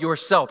version of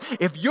yourself.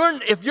 If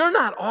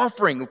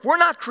we're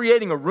not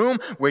creating a room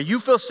where you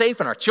feel safe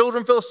and our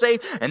children feel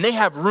safe and they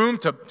have room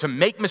to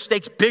make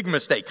mistakes, big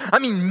mistakes. I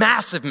mean,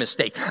 massive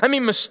mistakes. I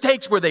mean,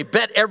 mistakes where they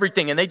bet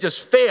everything and they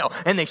just fail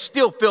and they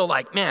still feel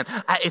like, man,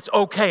 it's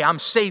okay. I'm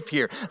safe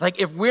here. Like,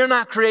 if we're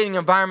not creating an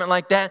environment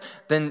like that,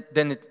 then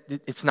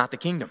it's not the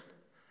kingdom.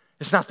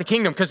 It's not the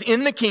kingdom, because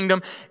in the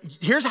kingdom,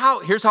 here's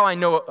how I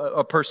know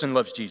a person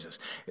loves Jesus.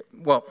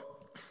 Well,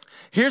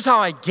 here's how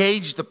I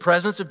gauge the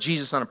presence of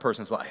Jesus on a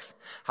person's life.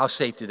 How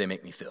safe do they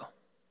make me feel?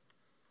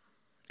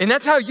 And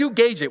that's how you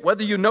gauge it,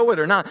 whether you know it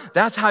or not.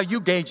 That's how you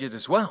gauge it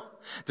as well.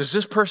 Does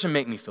this person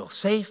make me feel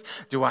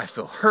safe? Do I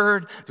feel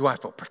heard? Do I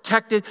feel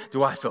protected?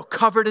 Do I feel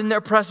covered in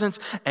their presence?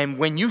 And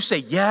when you say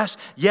yes,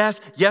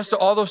 yes, yes to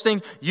all those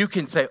things, you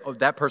can say, oh,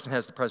 that person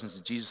has the presence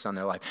of Jesus on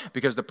their life.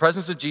 Because the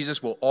presence of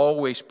Jesus will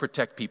always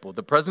protect people.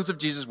 The presence of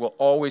Jesus will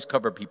always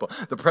cover people.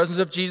 The presence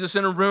of Jesus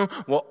in a room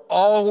will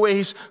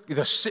always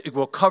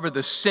cover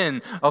the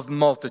sin of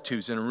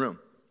multitudes in a room.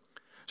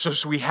 So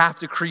we have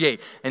to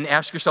create, and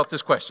ask yourself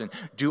this question: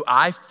 do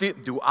I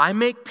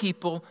make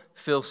people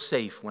feel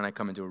safe when I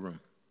come into a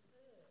room?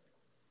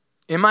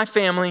 In my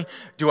family,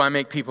 do I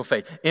make people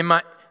safe?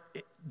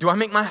 Do I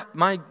make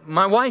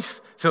my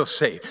wife feel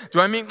safe? Do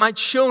I make my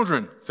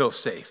children feel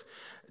safe?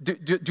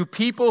 Do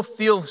people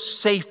feel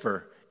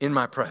safer in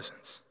my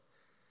presence?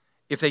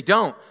 If they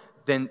don't,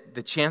 then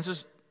the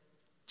chances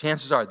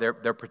are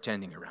they're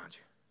pretending around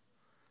you.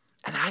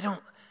 And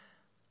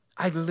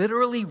I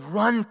literally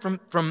run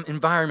from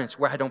environments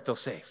where I don't feel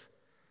safe.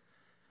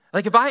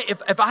 Like if I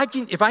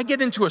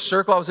get into a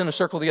circle, I was in a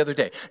circle the other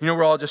day. You know,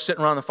 we're all just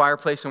sitting around the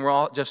fireplace and we're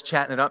all just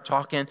chatting it up,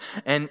 talking,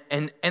 and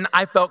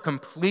I felt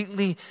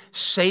completely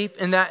safe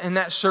in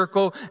that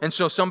circle. And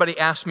so somebody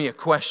asked me a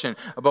question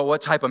about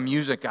what type of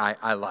music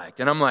I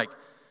liked, and I'm like,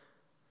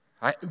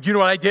 you know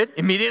what I did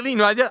immediately? You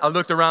know what I did? I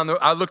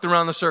looked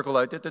around the circle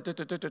like.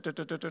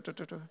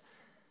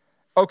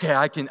 Okay,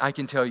 I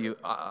can tell you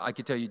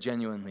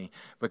genuinely,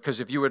 because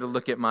if you were to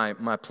look at my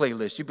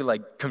playlist, you'd be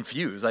like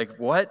confused, like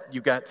what? You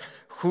got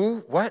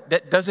who? What?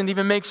 That doesn't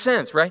even make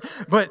sense, right?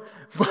 But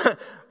I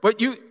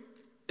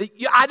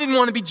didn't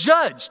want to be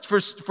judged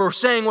for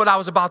saying what I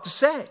was about to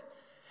say,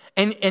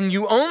 and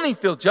you only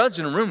feel judged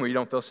in a room where you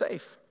don't feel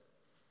safe.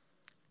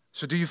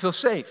 So do you feel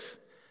safe?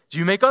 Do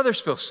you make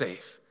others feel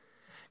safe?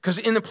 Because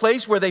in the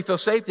place where they feel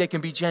safe, they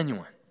can be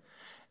genuine,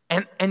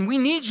 and we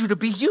need you to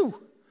be you.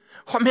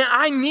 Oh, man,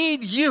 I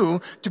need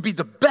you to be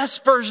the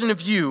best version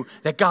of you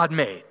that God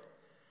made.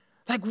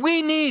 Like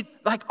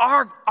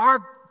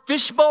our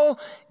fishbowl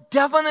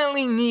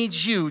definitely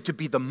needs you to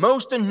be the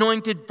most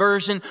anointed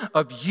version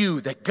of you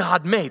that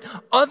God made.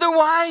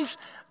 Otherwise,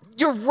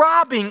 you're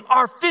robbing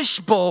our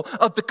fishbowl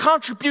of the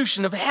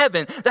contribution of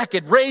heaven that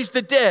could raise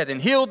the dead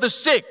and heal the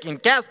sick and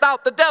cast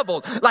out the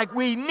devils. Like,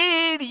 we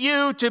need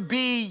you to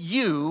be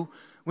you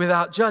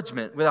without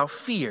judgment, without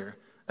fear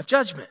of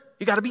judgment.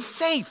 You got to be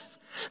safe.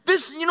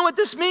 You know what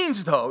this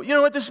means, though?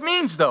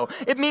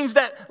 It means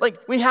that,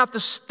 we have to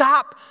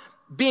stop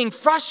being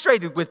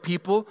frustrated with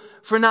people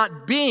for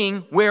not being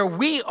where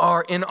we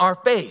are in our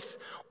faith,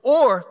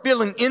 or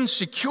feeling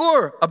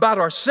insecure about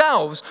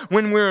ourselves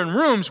when we're in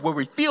rooms where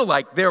we feel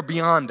like they're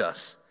beyond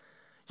us.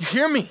 You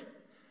hear me?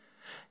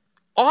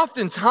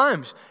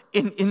 Oftentimes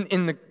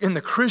in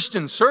the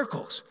Christian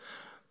circles,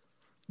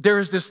 there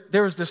is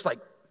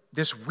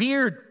this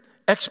weird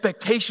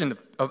expectation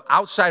of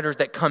outsiders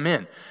that come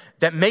in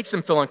that makes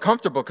them feel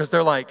uncomfortable, because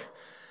they're like,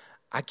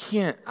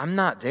 I'm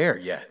not there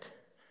yet.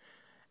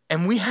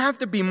 And we have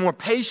to be more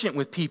patient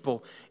with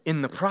people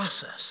in the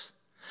process.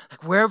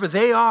 Like, wherever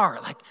they are,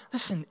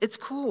 listen, it's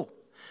cool.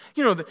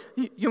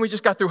 We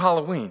just got through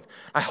Halloween.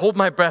 I hold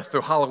my breath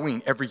through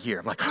Halloween every year.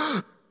 I'm like,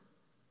 I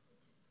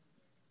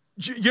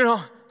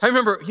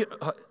remember,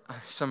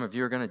 some of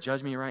you are going to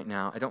judge me right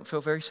now. I don't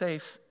feel very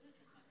safe.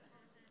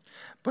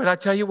 But I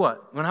tell you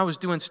what, when I was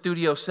doing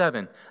Studio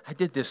 7, I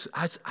did this.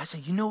 I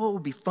said, you know what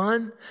would be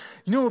fun?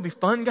 You know what would be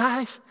fun,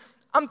 guys?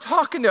 I'm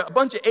talking to a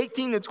bunch of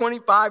 18 to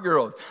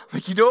 25-year-olds.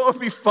 Like, you know what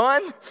would be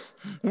fun?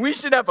 We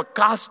should have a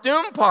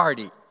costume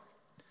party.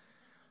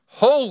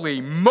 Holy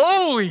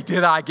moly,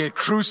 did I get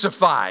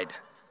crucified.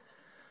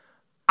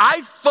 I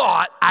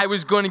thought I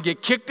was going to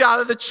get kicked out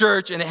of the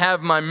church and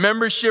have my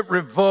membership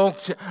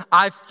revoked.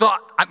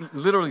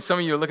 Literally, some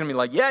of you are looking at me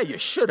like, yeah, you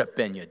should have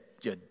been, you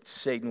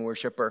Satan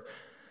worshiper.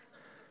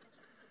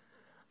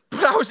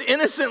 But I was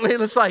innocently,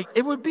 it's like,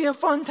 it would be a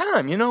fun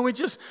time. We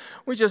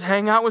just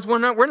hang out with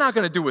one another. We're not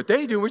going to do what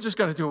they do. We're just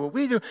going to do what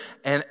we do.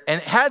 And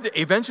had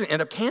to eventually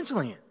end up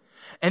canceling it.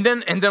 And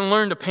then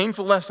learned a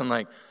painful lesson.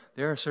 Like,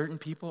 there are certain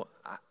people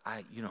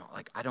I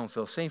don't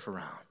feel safe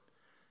around.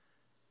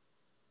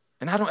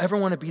 And I don't ever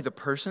want to be the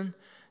person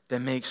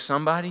that makes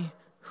somebody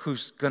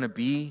who's going to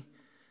be,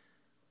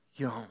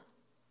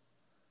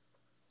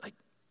 like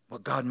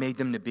what God made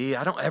them to be.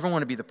 I don't ever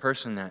want to be the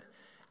person that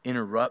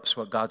interrupts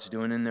what God's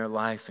doing in their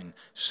life and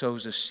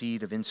sows a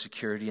seed of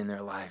insecurity in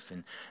their life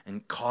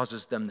and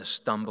causes them to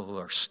stumble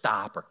or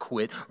stop or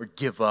quit or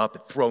give up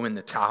and throw in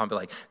the towel and be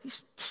like,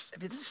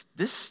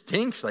 this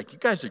stinks. Like, you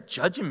guys are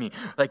judging me.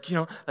 Like,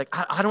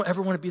 I don't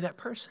ever want to be that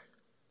person.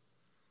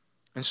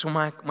 And so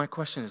my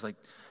question is, like,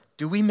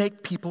 do we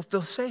make people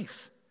feel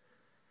safe?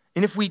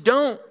 And if we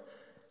don't,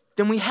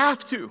 then we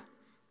have to.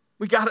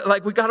 We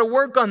gotta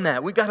work on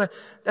that.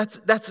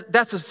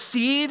 That's a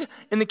seed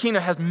in the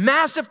kingdom. It has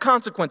massive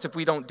consequence if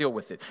we don't deal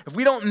with it. If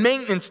we don't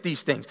maintenance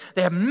these things,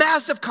 they have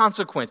massive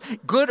consequence.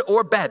 Good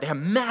or bad, they have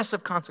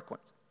massive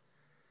consequence.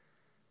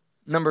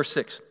 Number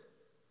 6.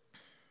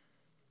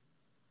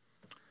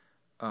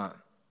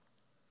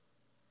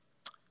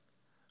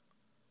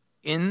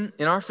 In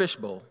our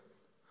fishbowl,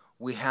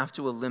 we have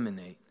to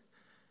eliminate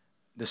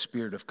the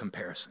spirit of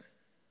comparison.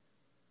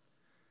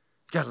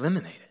 You got to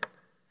eliminate it.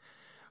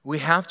 We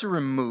have to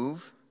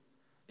remove,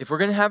 if we're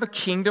going to have a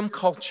kingdom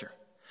culture.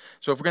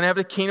 So if we're going to have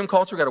the kingdom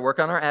culture, we've got to work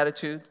on our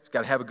attitude. We've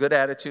got to have a good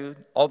attitude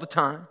all the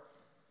time.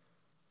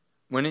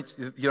 When it's,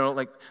 if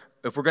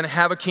we're going to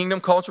have a kingdom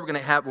culture, we're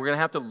going to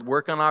have to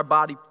work on our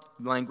body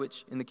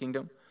language in the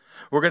kingdom.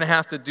 We're going to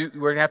have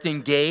to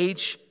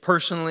engage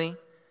personally.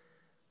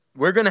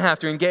 We're going to have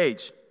to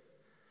engage.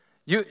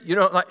 You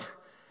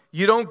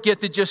don't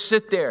get to just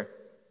sit there.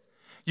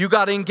 You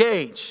got to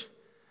engage.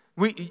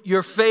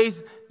 Your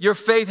faith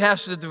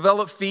has to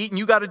develop feet, and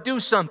you got to do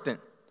something.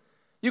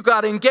 You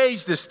got to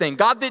engage this thing.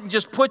 God didn't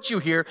just put you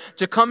here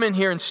to come in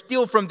here and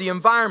steal from the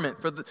environment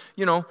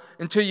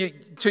until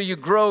you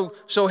grow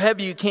so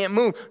heavy you can't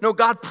move. No,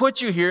 God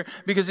put you here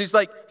because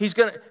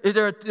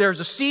there's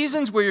a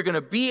seasons where you're going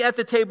to be at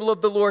the table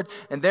of the Lord,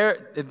 and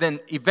then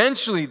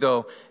eventually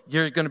though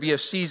there's going to be a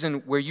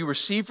season where you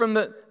receive from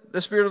the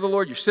Spirit of the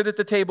Lord, you sit at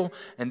the table,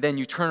 and then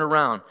you turn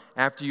around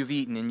after you've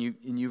eaten and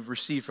you've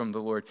received from the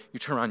Lord, you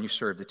turn around and you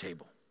serve the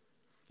table.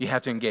 You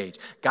have to engage.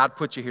 God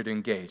put you here to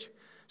engage.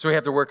 So we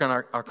have to work on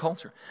our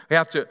culture. We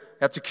have to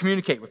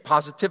communicate with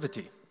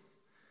positivity.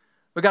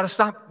 We got to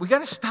stop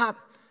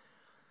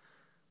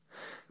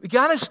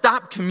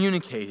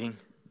communicating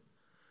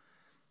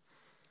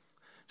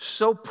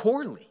so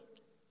poorly.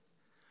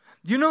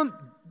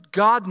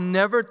 God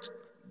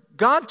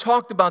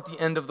talked about the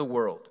end of the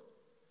world.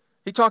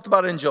 He talked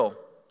about it in Joel.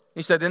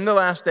 He said, in the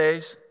last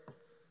days,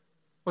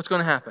 what's going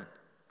to happen?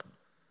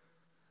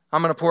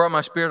 I'm going to pour out my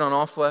Spirit on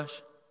all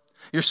flesh.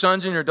 Your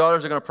sons and your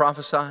daughters are going to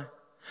prophesy.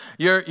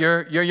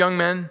 Your young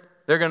men,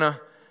 they're going to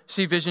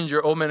see visions.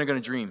 Your old men are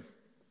going to dream.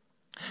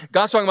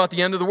 God's talking about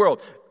the end of the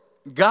world.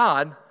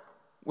 God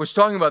was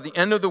talking about the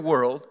end of the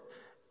world,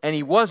 and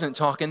he wasn't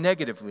talking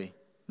negatively.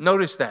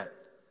 Notice that.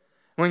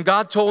 When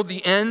God told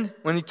the end,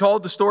 when he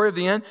told the story of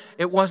the end,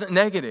 it wasn't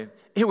negative.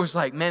 It was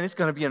like, man, it's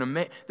going to be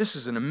this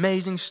is an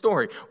amazing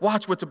story.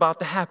 Watch what's about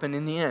to happen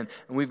in the end.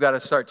 And we've got to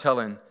start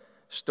telling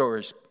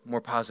stories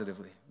more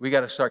positively. We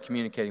got to start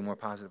communicating more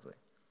positively.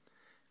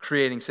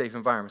 Creating safe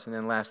environments. And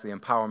then lastly,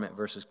 empowerment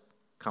versus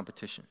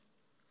competition.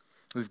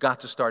 We've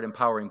got to start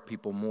empowering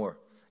people more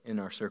in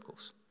our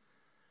circles.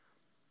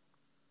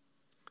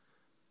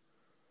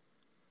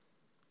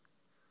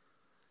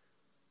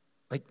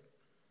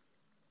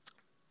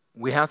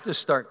 We have to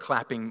start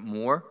clapping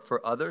more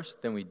for others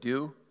than we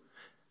do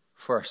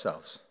for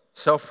ourselves.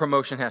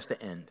 Self-promotion has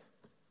to end.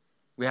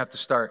 We have to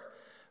start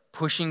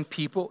pushing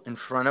people in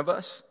front of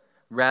us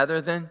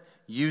rather than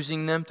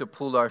using them to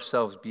pull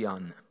ourselves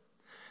beyond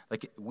them.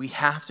 We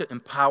have to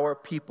empower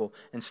people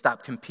and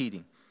stop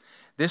competing.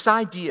 This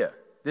idea,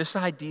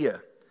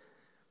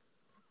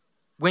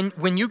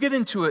 when you get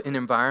into an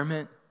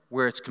environment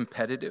where it's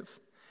competitive,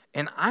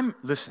 and I've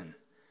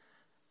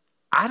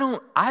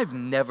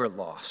never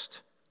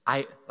lost.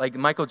 Like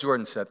Michael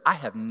Jordan said, I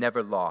have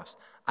never lost.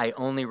 I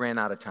only ran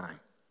out of time.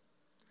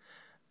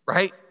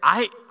 Right?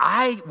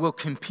 I will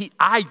compete.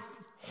 I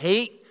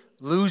hate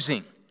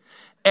losing.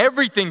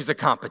 Everything's a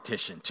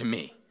competition to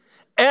me.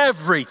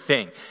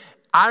 Everything.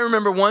 I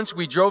remember once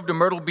we drove to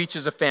Myrtle Beach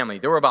as a family.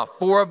 There were about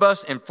 4 of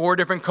us in 4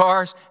 different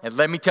cars. And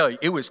let me tell you,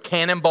 it was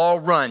cannonball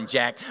run,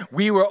 Jack.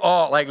 We were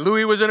all,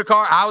 Louis was in a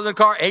car, I was in a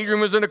car,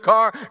 Adrian was in a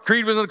car,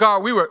 Creed was in a car.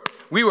 We were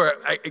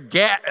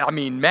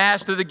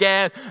mashed to the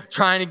gas,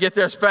 trying to get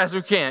there as fast as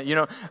we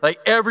can.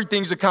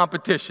 Everything's a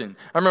competition.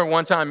 I remember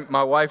one time,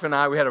 my wife and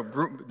I, we had a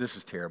group. This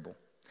is terrible.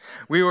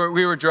 We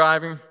were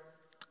driving.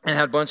 And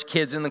had a bunch of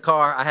kids in the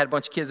car. I had a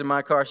bunch of kids in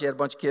my car. She had a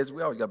bunch of kids.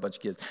 We always got a bunch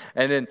of kids.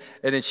 And then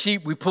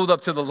we pulled up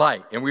to the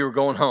light, and we were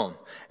going home.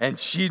 And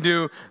she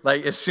knew,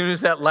 as soon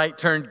as that light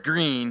turned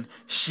green,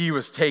 she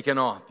was taking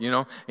off,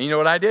 And you know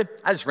what I did?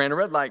 I just ran a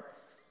red light.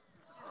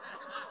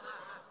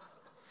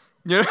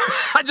 You know,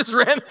 I just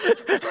ran.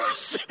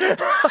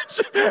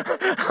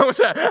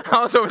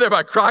 I was over there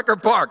by Crocker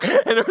Park,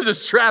 and there was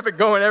just traffic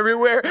going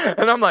everywhere.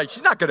 And I'm like,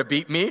 she's not going to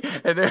beat me.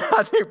 And then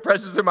I think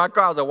Precious in my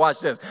car. I was like,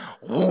 watch this.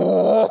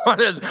 Whoa, I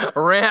just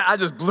ran. I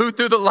just blew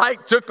through the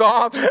light, took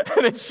off.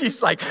 And then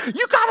she's like,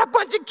 you got a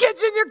bunch of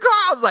kids in your car.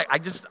 I was like,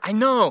 I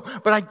know,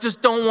 but I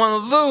just don't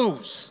want to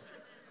lose.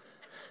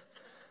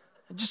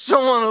 I just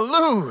don't want to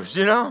lose,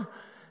 you know.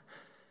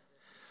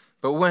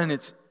 But when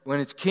it's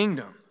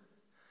kingdom,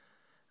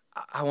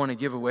 I want to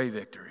give away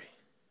victory.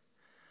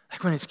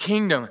 Like when it's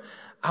kingdom,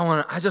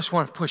 I just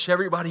want to push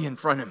everybody in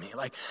front of me.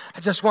 Like I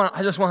just want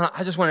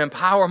to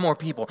empower more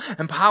people,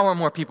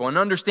 and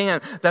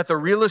understand that the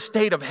real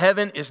estate of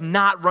heaven is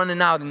not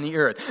running out in the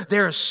earth.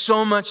 There is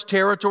so much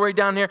territory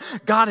down here.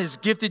 God has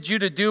gifted you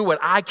to do what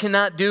I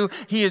cannot do.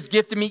 He has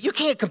gifted me. You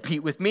can't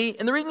compete with me.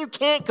 And the reason you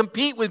can't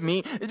compete with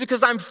me is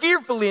because I'm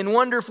fearfully and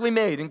wonderfully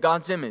made in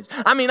God's image.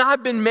 I mean,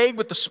 I've been made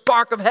with the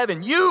spark of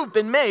heaven. You've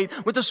been made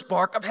with the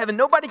spark of heaven.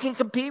 Nobody can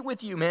compete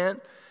with you,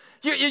 man.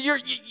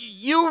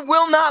 You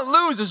will not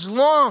lose as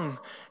long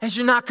as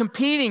you're not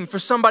competing for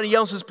somebody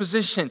else's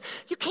position.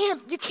 You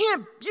can't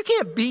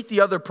beat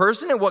the other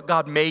person at what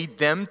God made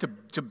them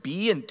to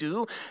be and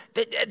do.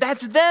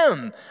 That's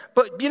them.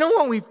 But you know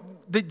what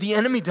the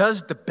enemy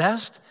does the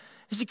best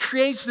is he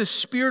creates this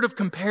spirit of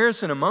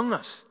comparison among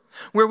us.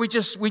 Where we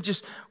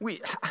were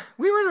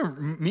in a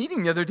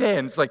meeting the other day,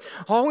 and it's like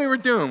all we were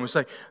doing was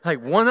like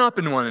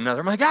one-upping one another.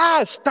 I'm like,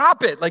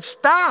 stop it, like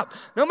stop.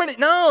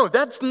 No,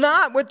 that's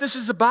not what this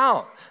is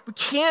about. We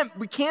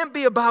can't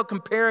be about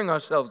comparing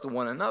ourselves to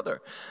one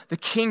another. The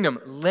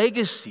kingdom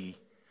legacy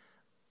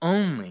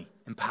only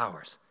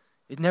empowers.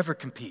 It never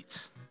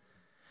competes.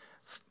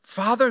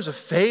 Fathers of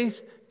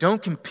faith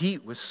don't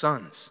compete with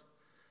sons,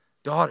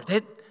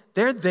 daughters.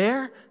 They're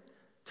there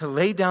to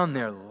lay down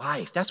their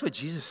life. That's what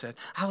Jesus said.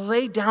 I'll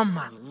lay down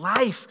my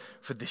life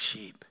for the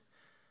sheep.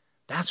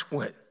 That's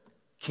what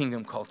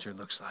kingdom culture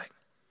looks like.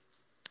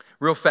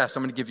 Real fast,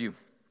 I'm going to give you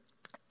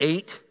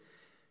 8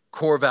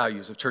 core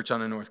values of Church on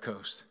the North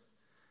Coast.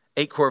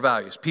 8 core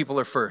values. People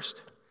are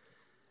first.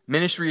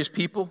 Ministry is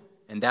people,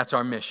 and that's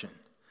our mission.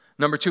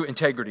 Number 2,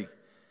 integrity.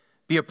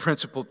 Be a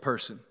principled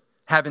person.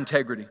 Have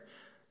integrity.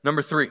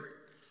 Number 3,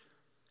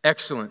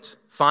 excellence.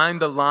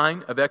 Find the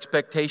line of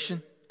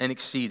expectation and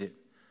exceed it.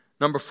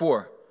 Number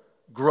 4,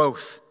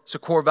 growth. It's a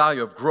core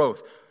value of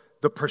growth.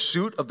 The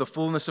pursuit of the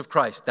fullness of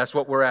Christ. That's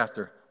what we're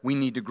after. We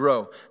need to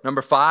grow.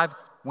 Number 5,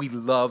 we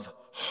love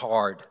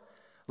hard.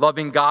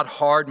 Loving God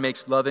hard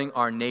makes loving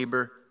our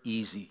neighbor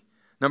easy.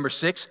 Number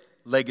 6,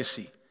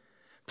 legacy.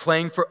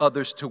 Playing for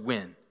others to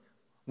win.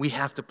 We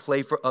have to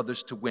play for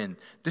others to win.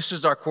 This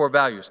is our core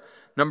values.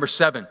 Number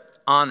 7,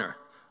 honor.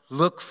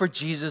 Look for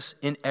Jesus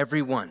in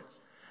everyone.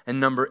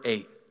 And number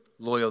 8,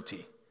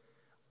 loyalty.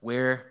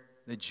 Wear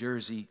the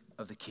jersey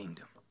of the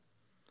kingdom.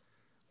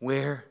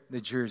 Wear the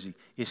jersey.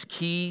 It's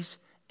keys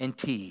and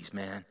T's,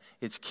 man.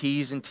 It's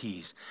keys and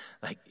T's.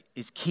 Like,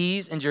 it's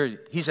keys and jersey.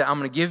 He said, I'm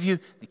going to give you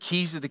the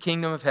keys to the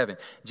kingdom of heaven.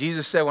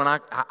 Jesus said,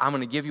 I'm going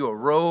to give you a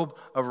robe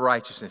of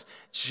righteousness.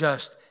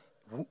 Just,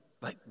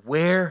 like,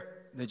 wear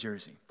the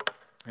jersey.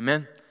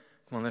 Amen?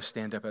 Come on, let's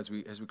stand up as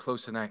we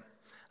close tonight.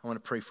 I want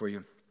to pray for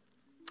you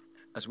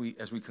as we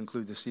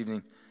conclude this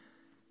evening.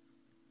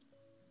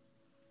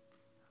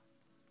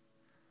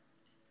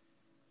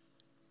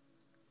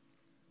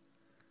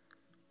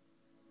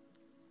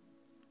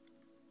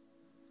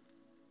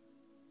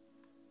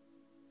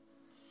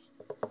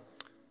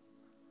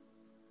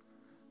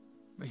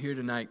 But here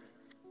tonight,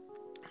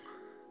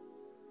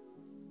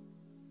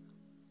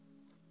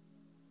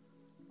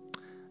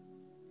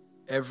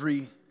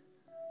 every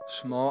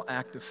small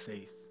act of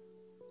faith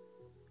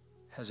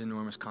has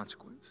enormous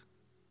consequence.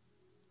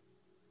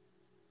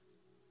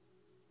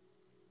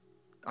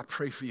 I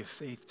pray for your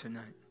faith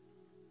tonight.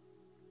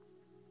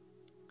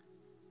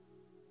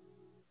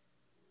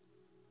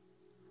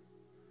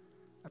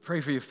 I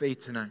pray for your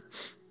faith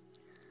tonight.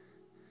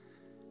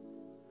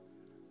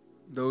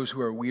 Those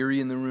who are weary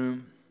in the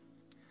room,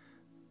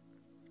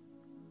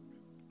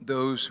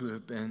 those who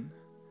have been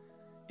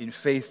in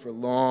faith for a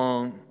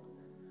long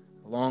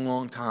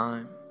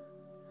time,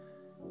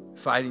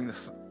 fighting the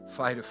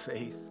fight of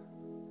faith.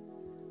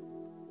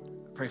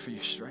 I pray for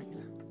your strength.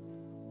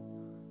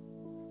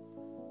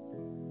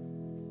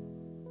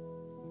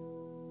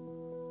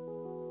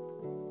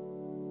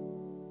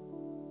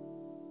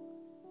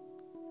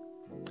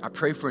 I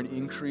pray for an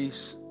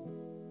increase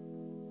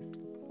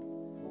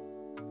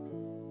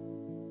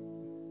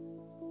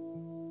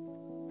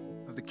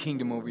of the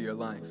kingdom over your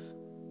life.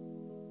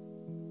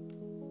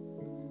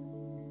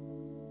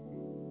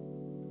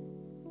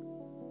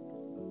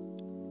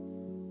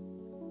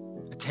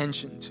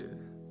 Attention to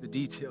the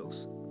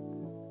details.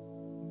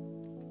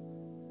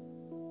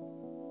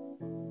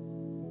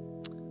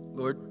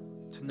 Lord,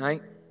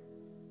 tonight,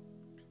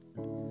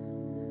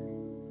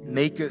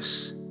 make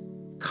us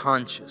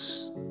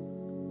conscious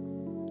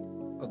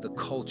of the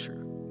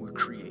culture we're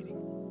creating.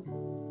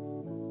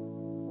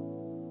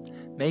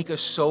 Make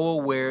us so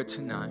aware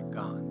tonight,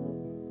 God,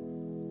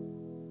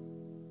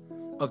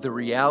 of the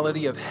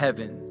reality of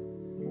heaven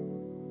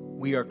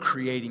we are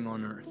creating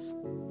on earth.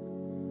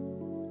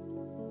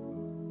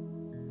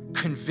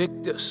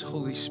 Convict us,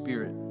 Holy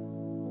Spirit,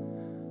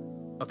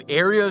 of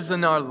areas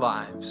in our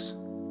lives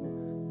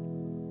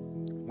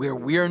where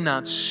we're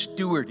not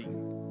stewarding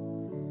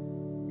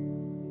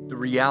the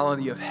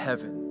reality of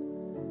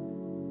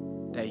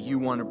heaven that you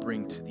want to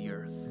bring to the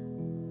earth.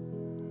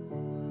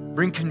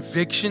 Bring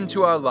conviction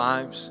to our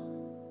lives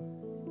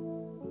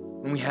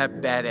when we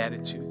have bad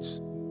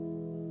attitudes.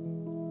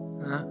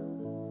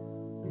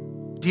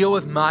 Deal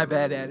with my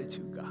bad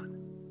attitude, God.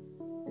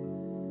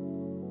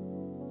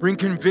 Bring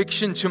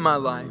conviction to my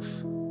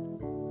life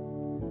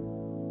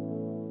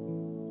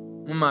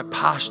when my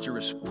posture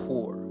is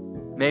poor.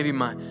 Maybe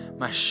my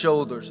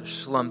shoulders are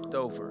slumped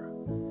over.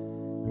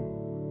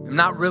 I'm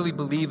not really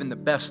believing the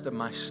best of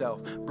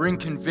myself. Bring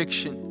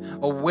conviction,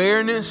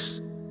 awareness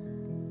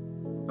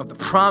of the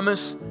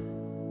promise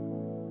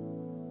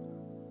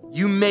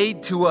you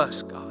made to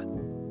us, God.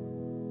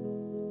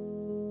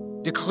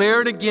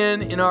 Declare it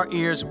again in our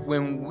ears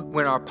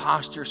when our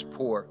posture is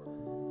poor.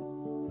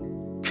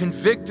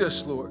 Convict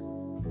us, Lord,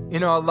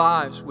 in our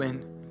lives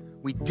when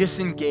we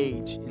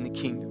disengage in the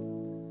kingdom,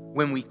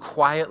 when we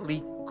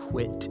quietly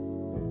quit.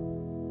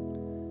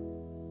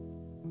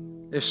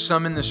 There's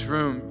some in this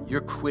room,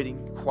 you're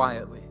quitting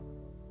quietly.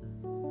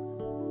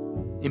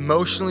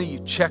 Emotionally, you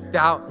checked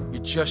out,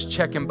 you're just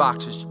checking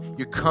boxes.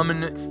 You're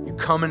coming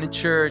to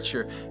church,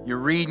 you're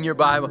reading your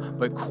Bible,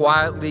 but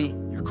quietly,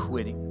 you're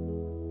quitting.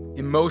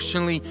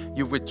 Emotionally,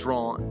 you've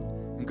withdrawn.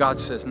 And God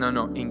says, no,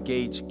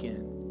 engage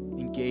again.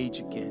 Engage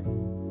again.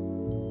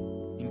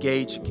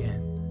 Engage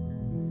again.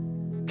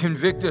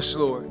 Convict us,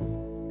 Lord.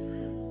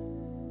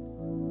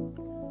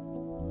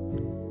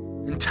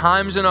 In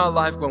times in our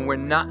life when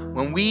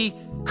we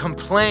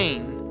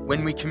complain,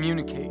 when we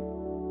communicate.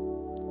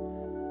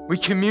 We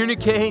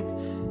communicate,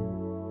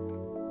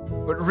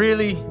 but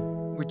really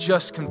we're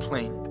just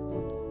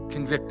complaining.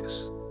 Convict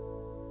us.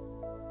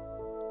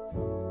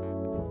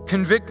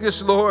 Convict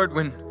us, Lord,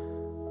 when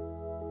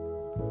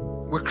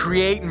we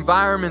create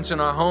environments in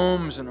our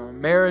homes, in our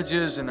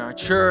marriages, in our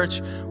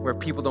church, where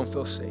people don't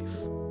feel safe.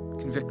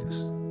 Convict us.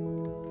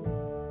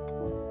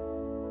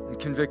 And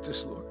convict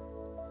us, Lord,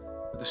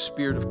 with a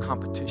spirit of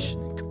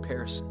competition and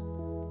comparison.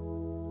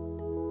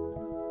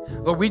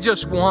 Lord, we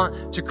just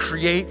want to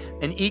create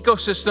an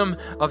ecosystem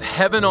of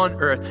heaven on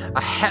earth,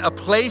 a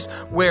place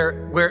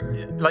where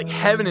like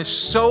heaven is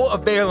so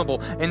available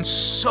and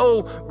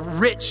so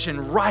rich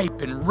and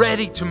ripe and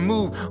ready to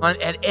move on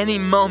at any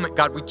moment,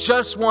 God. We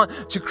just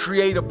want to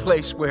create a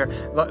place where,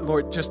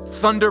 Lord, just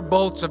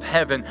thunderbolts of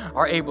heaven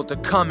are able to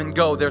come and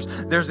go. There's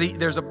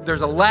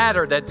a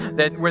ladder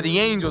that where the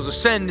angels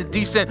ascend and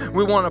descend.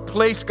 We want a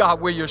place,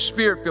 God, where your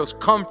spirit feels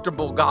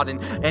comfortable, God,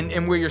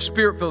 and where your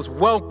spirit feels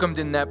welcomed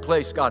in that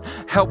place, God.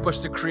 Help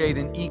us to create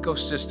an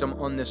ecosystem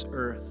on this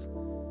earth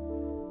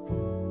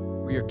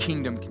where your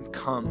kingdom can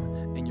come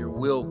and your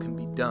will can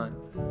be done.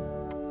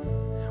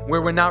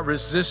 Where we're not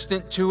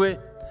resistant to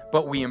it,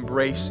 but we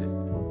embrace it.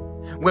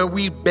 Where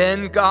we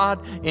bend,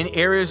 God, in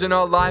areas in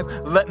our life,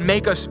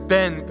 make us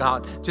bend,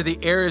 God, to the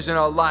areas in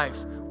our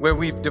life where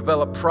we've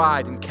developed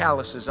pride and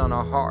calluses on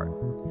our heart.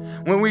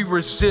 When we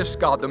resist,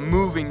 God, the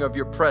moving of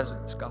your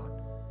presence, God.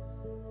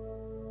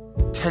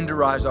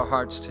 Tenderize our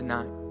hearts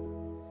tonight.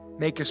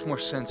 Make us more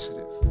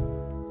sensitive.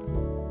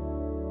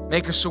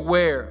 Make us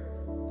aware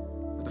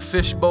of the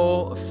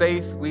fishbowl of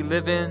faith we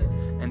live in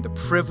and the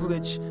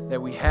privilege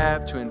that we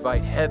have to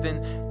invite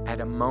heaven at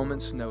a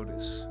moment's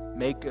notice.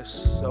 Make us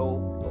so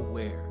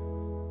aware.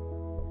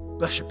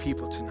 Bless your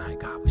people tonight,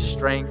 God, with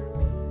strength,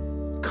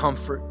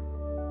 comfort,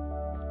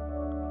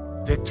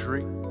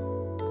 victory,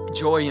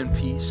 joy, and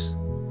peace.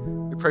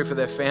 We pray for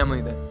that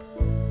family that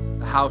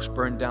the house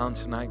burned down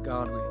tonight,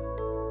 God.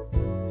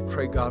 We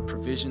pray, God,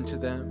 provision to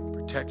them.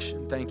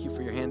 Protection. Thank you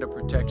for your hand of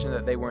protection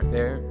that they weren't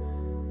there.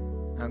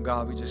 Now,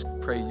 God, we just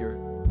pray your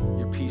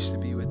peace to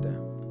be with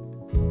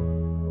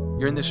them.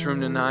 You're in this room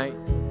tonight,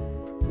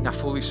 now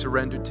fully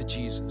surrendered to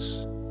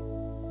Jesus.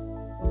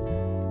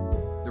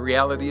 The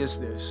reality is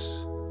this.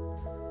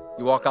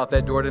 You walk out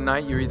that door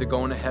tonight, you're either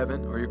going to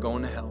heaven or you're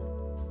going to hell.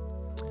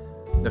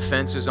 The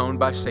fence is owned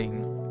by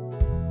Satan.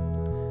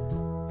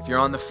 If you're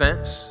on the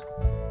fence,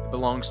 it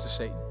belongs to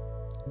Satan.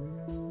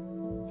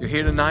 If you're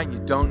here tonight and you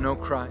don't know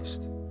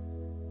Christ,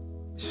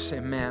 just say,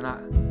 man,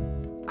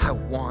 I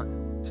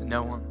want to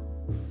know him.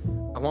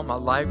 I want my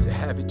life to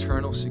have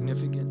eternal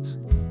significance.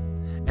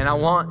 And I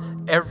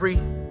want every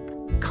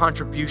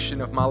contribution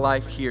of my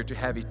life here to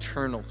have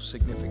eternal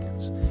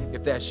significance.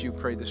 If that's you,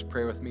 pray this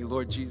prayer with me.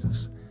 Lord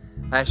Jesus,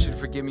 I ask you to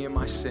forgive me of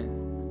my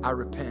sin. I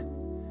repent.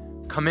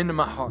 Come into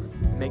my heart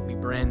and make me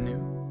brand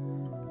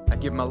new. I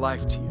give my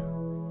life to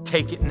you.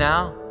 Take it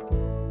now.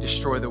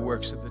 Destroy the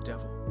works of the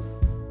devil.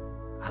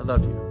 I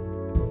love you.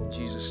 In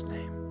Jesus'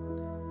 name.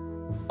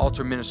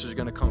 Altar ministers are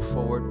going to come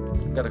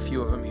forward. We've got a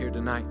few of them here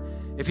tonight.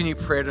 If you need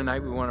prayer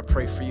tonight, we want to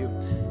pray for you.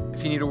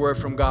 If you need a word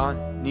from God,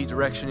 need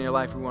direction in your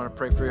life, we want to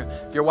pray for you.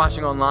 If you're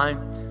watching online,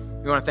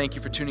 We want to thank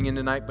you for tuning in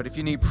tonight, but if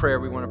you need prayer,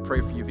 we want to pray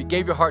for you. If you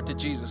gave your heart to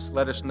Jesus,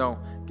 let us know.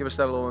 Give us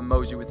that little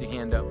emoji with your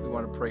hand up. We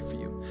want to pray for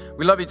you.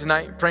 We love you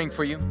tonight, praying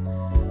for you.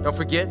 Don't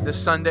forget,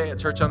 this Sunday at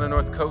Church on the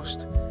North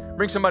Coast,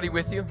 bring somebody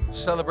with you.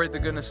 Celebrate the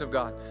goodness of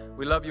God.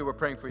 We love you. We're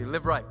praying for you.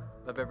 Live right.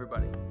 Love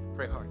everybody.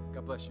 Pray hard.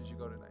 God bless you as you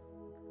go tonight.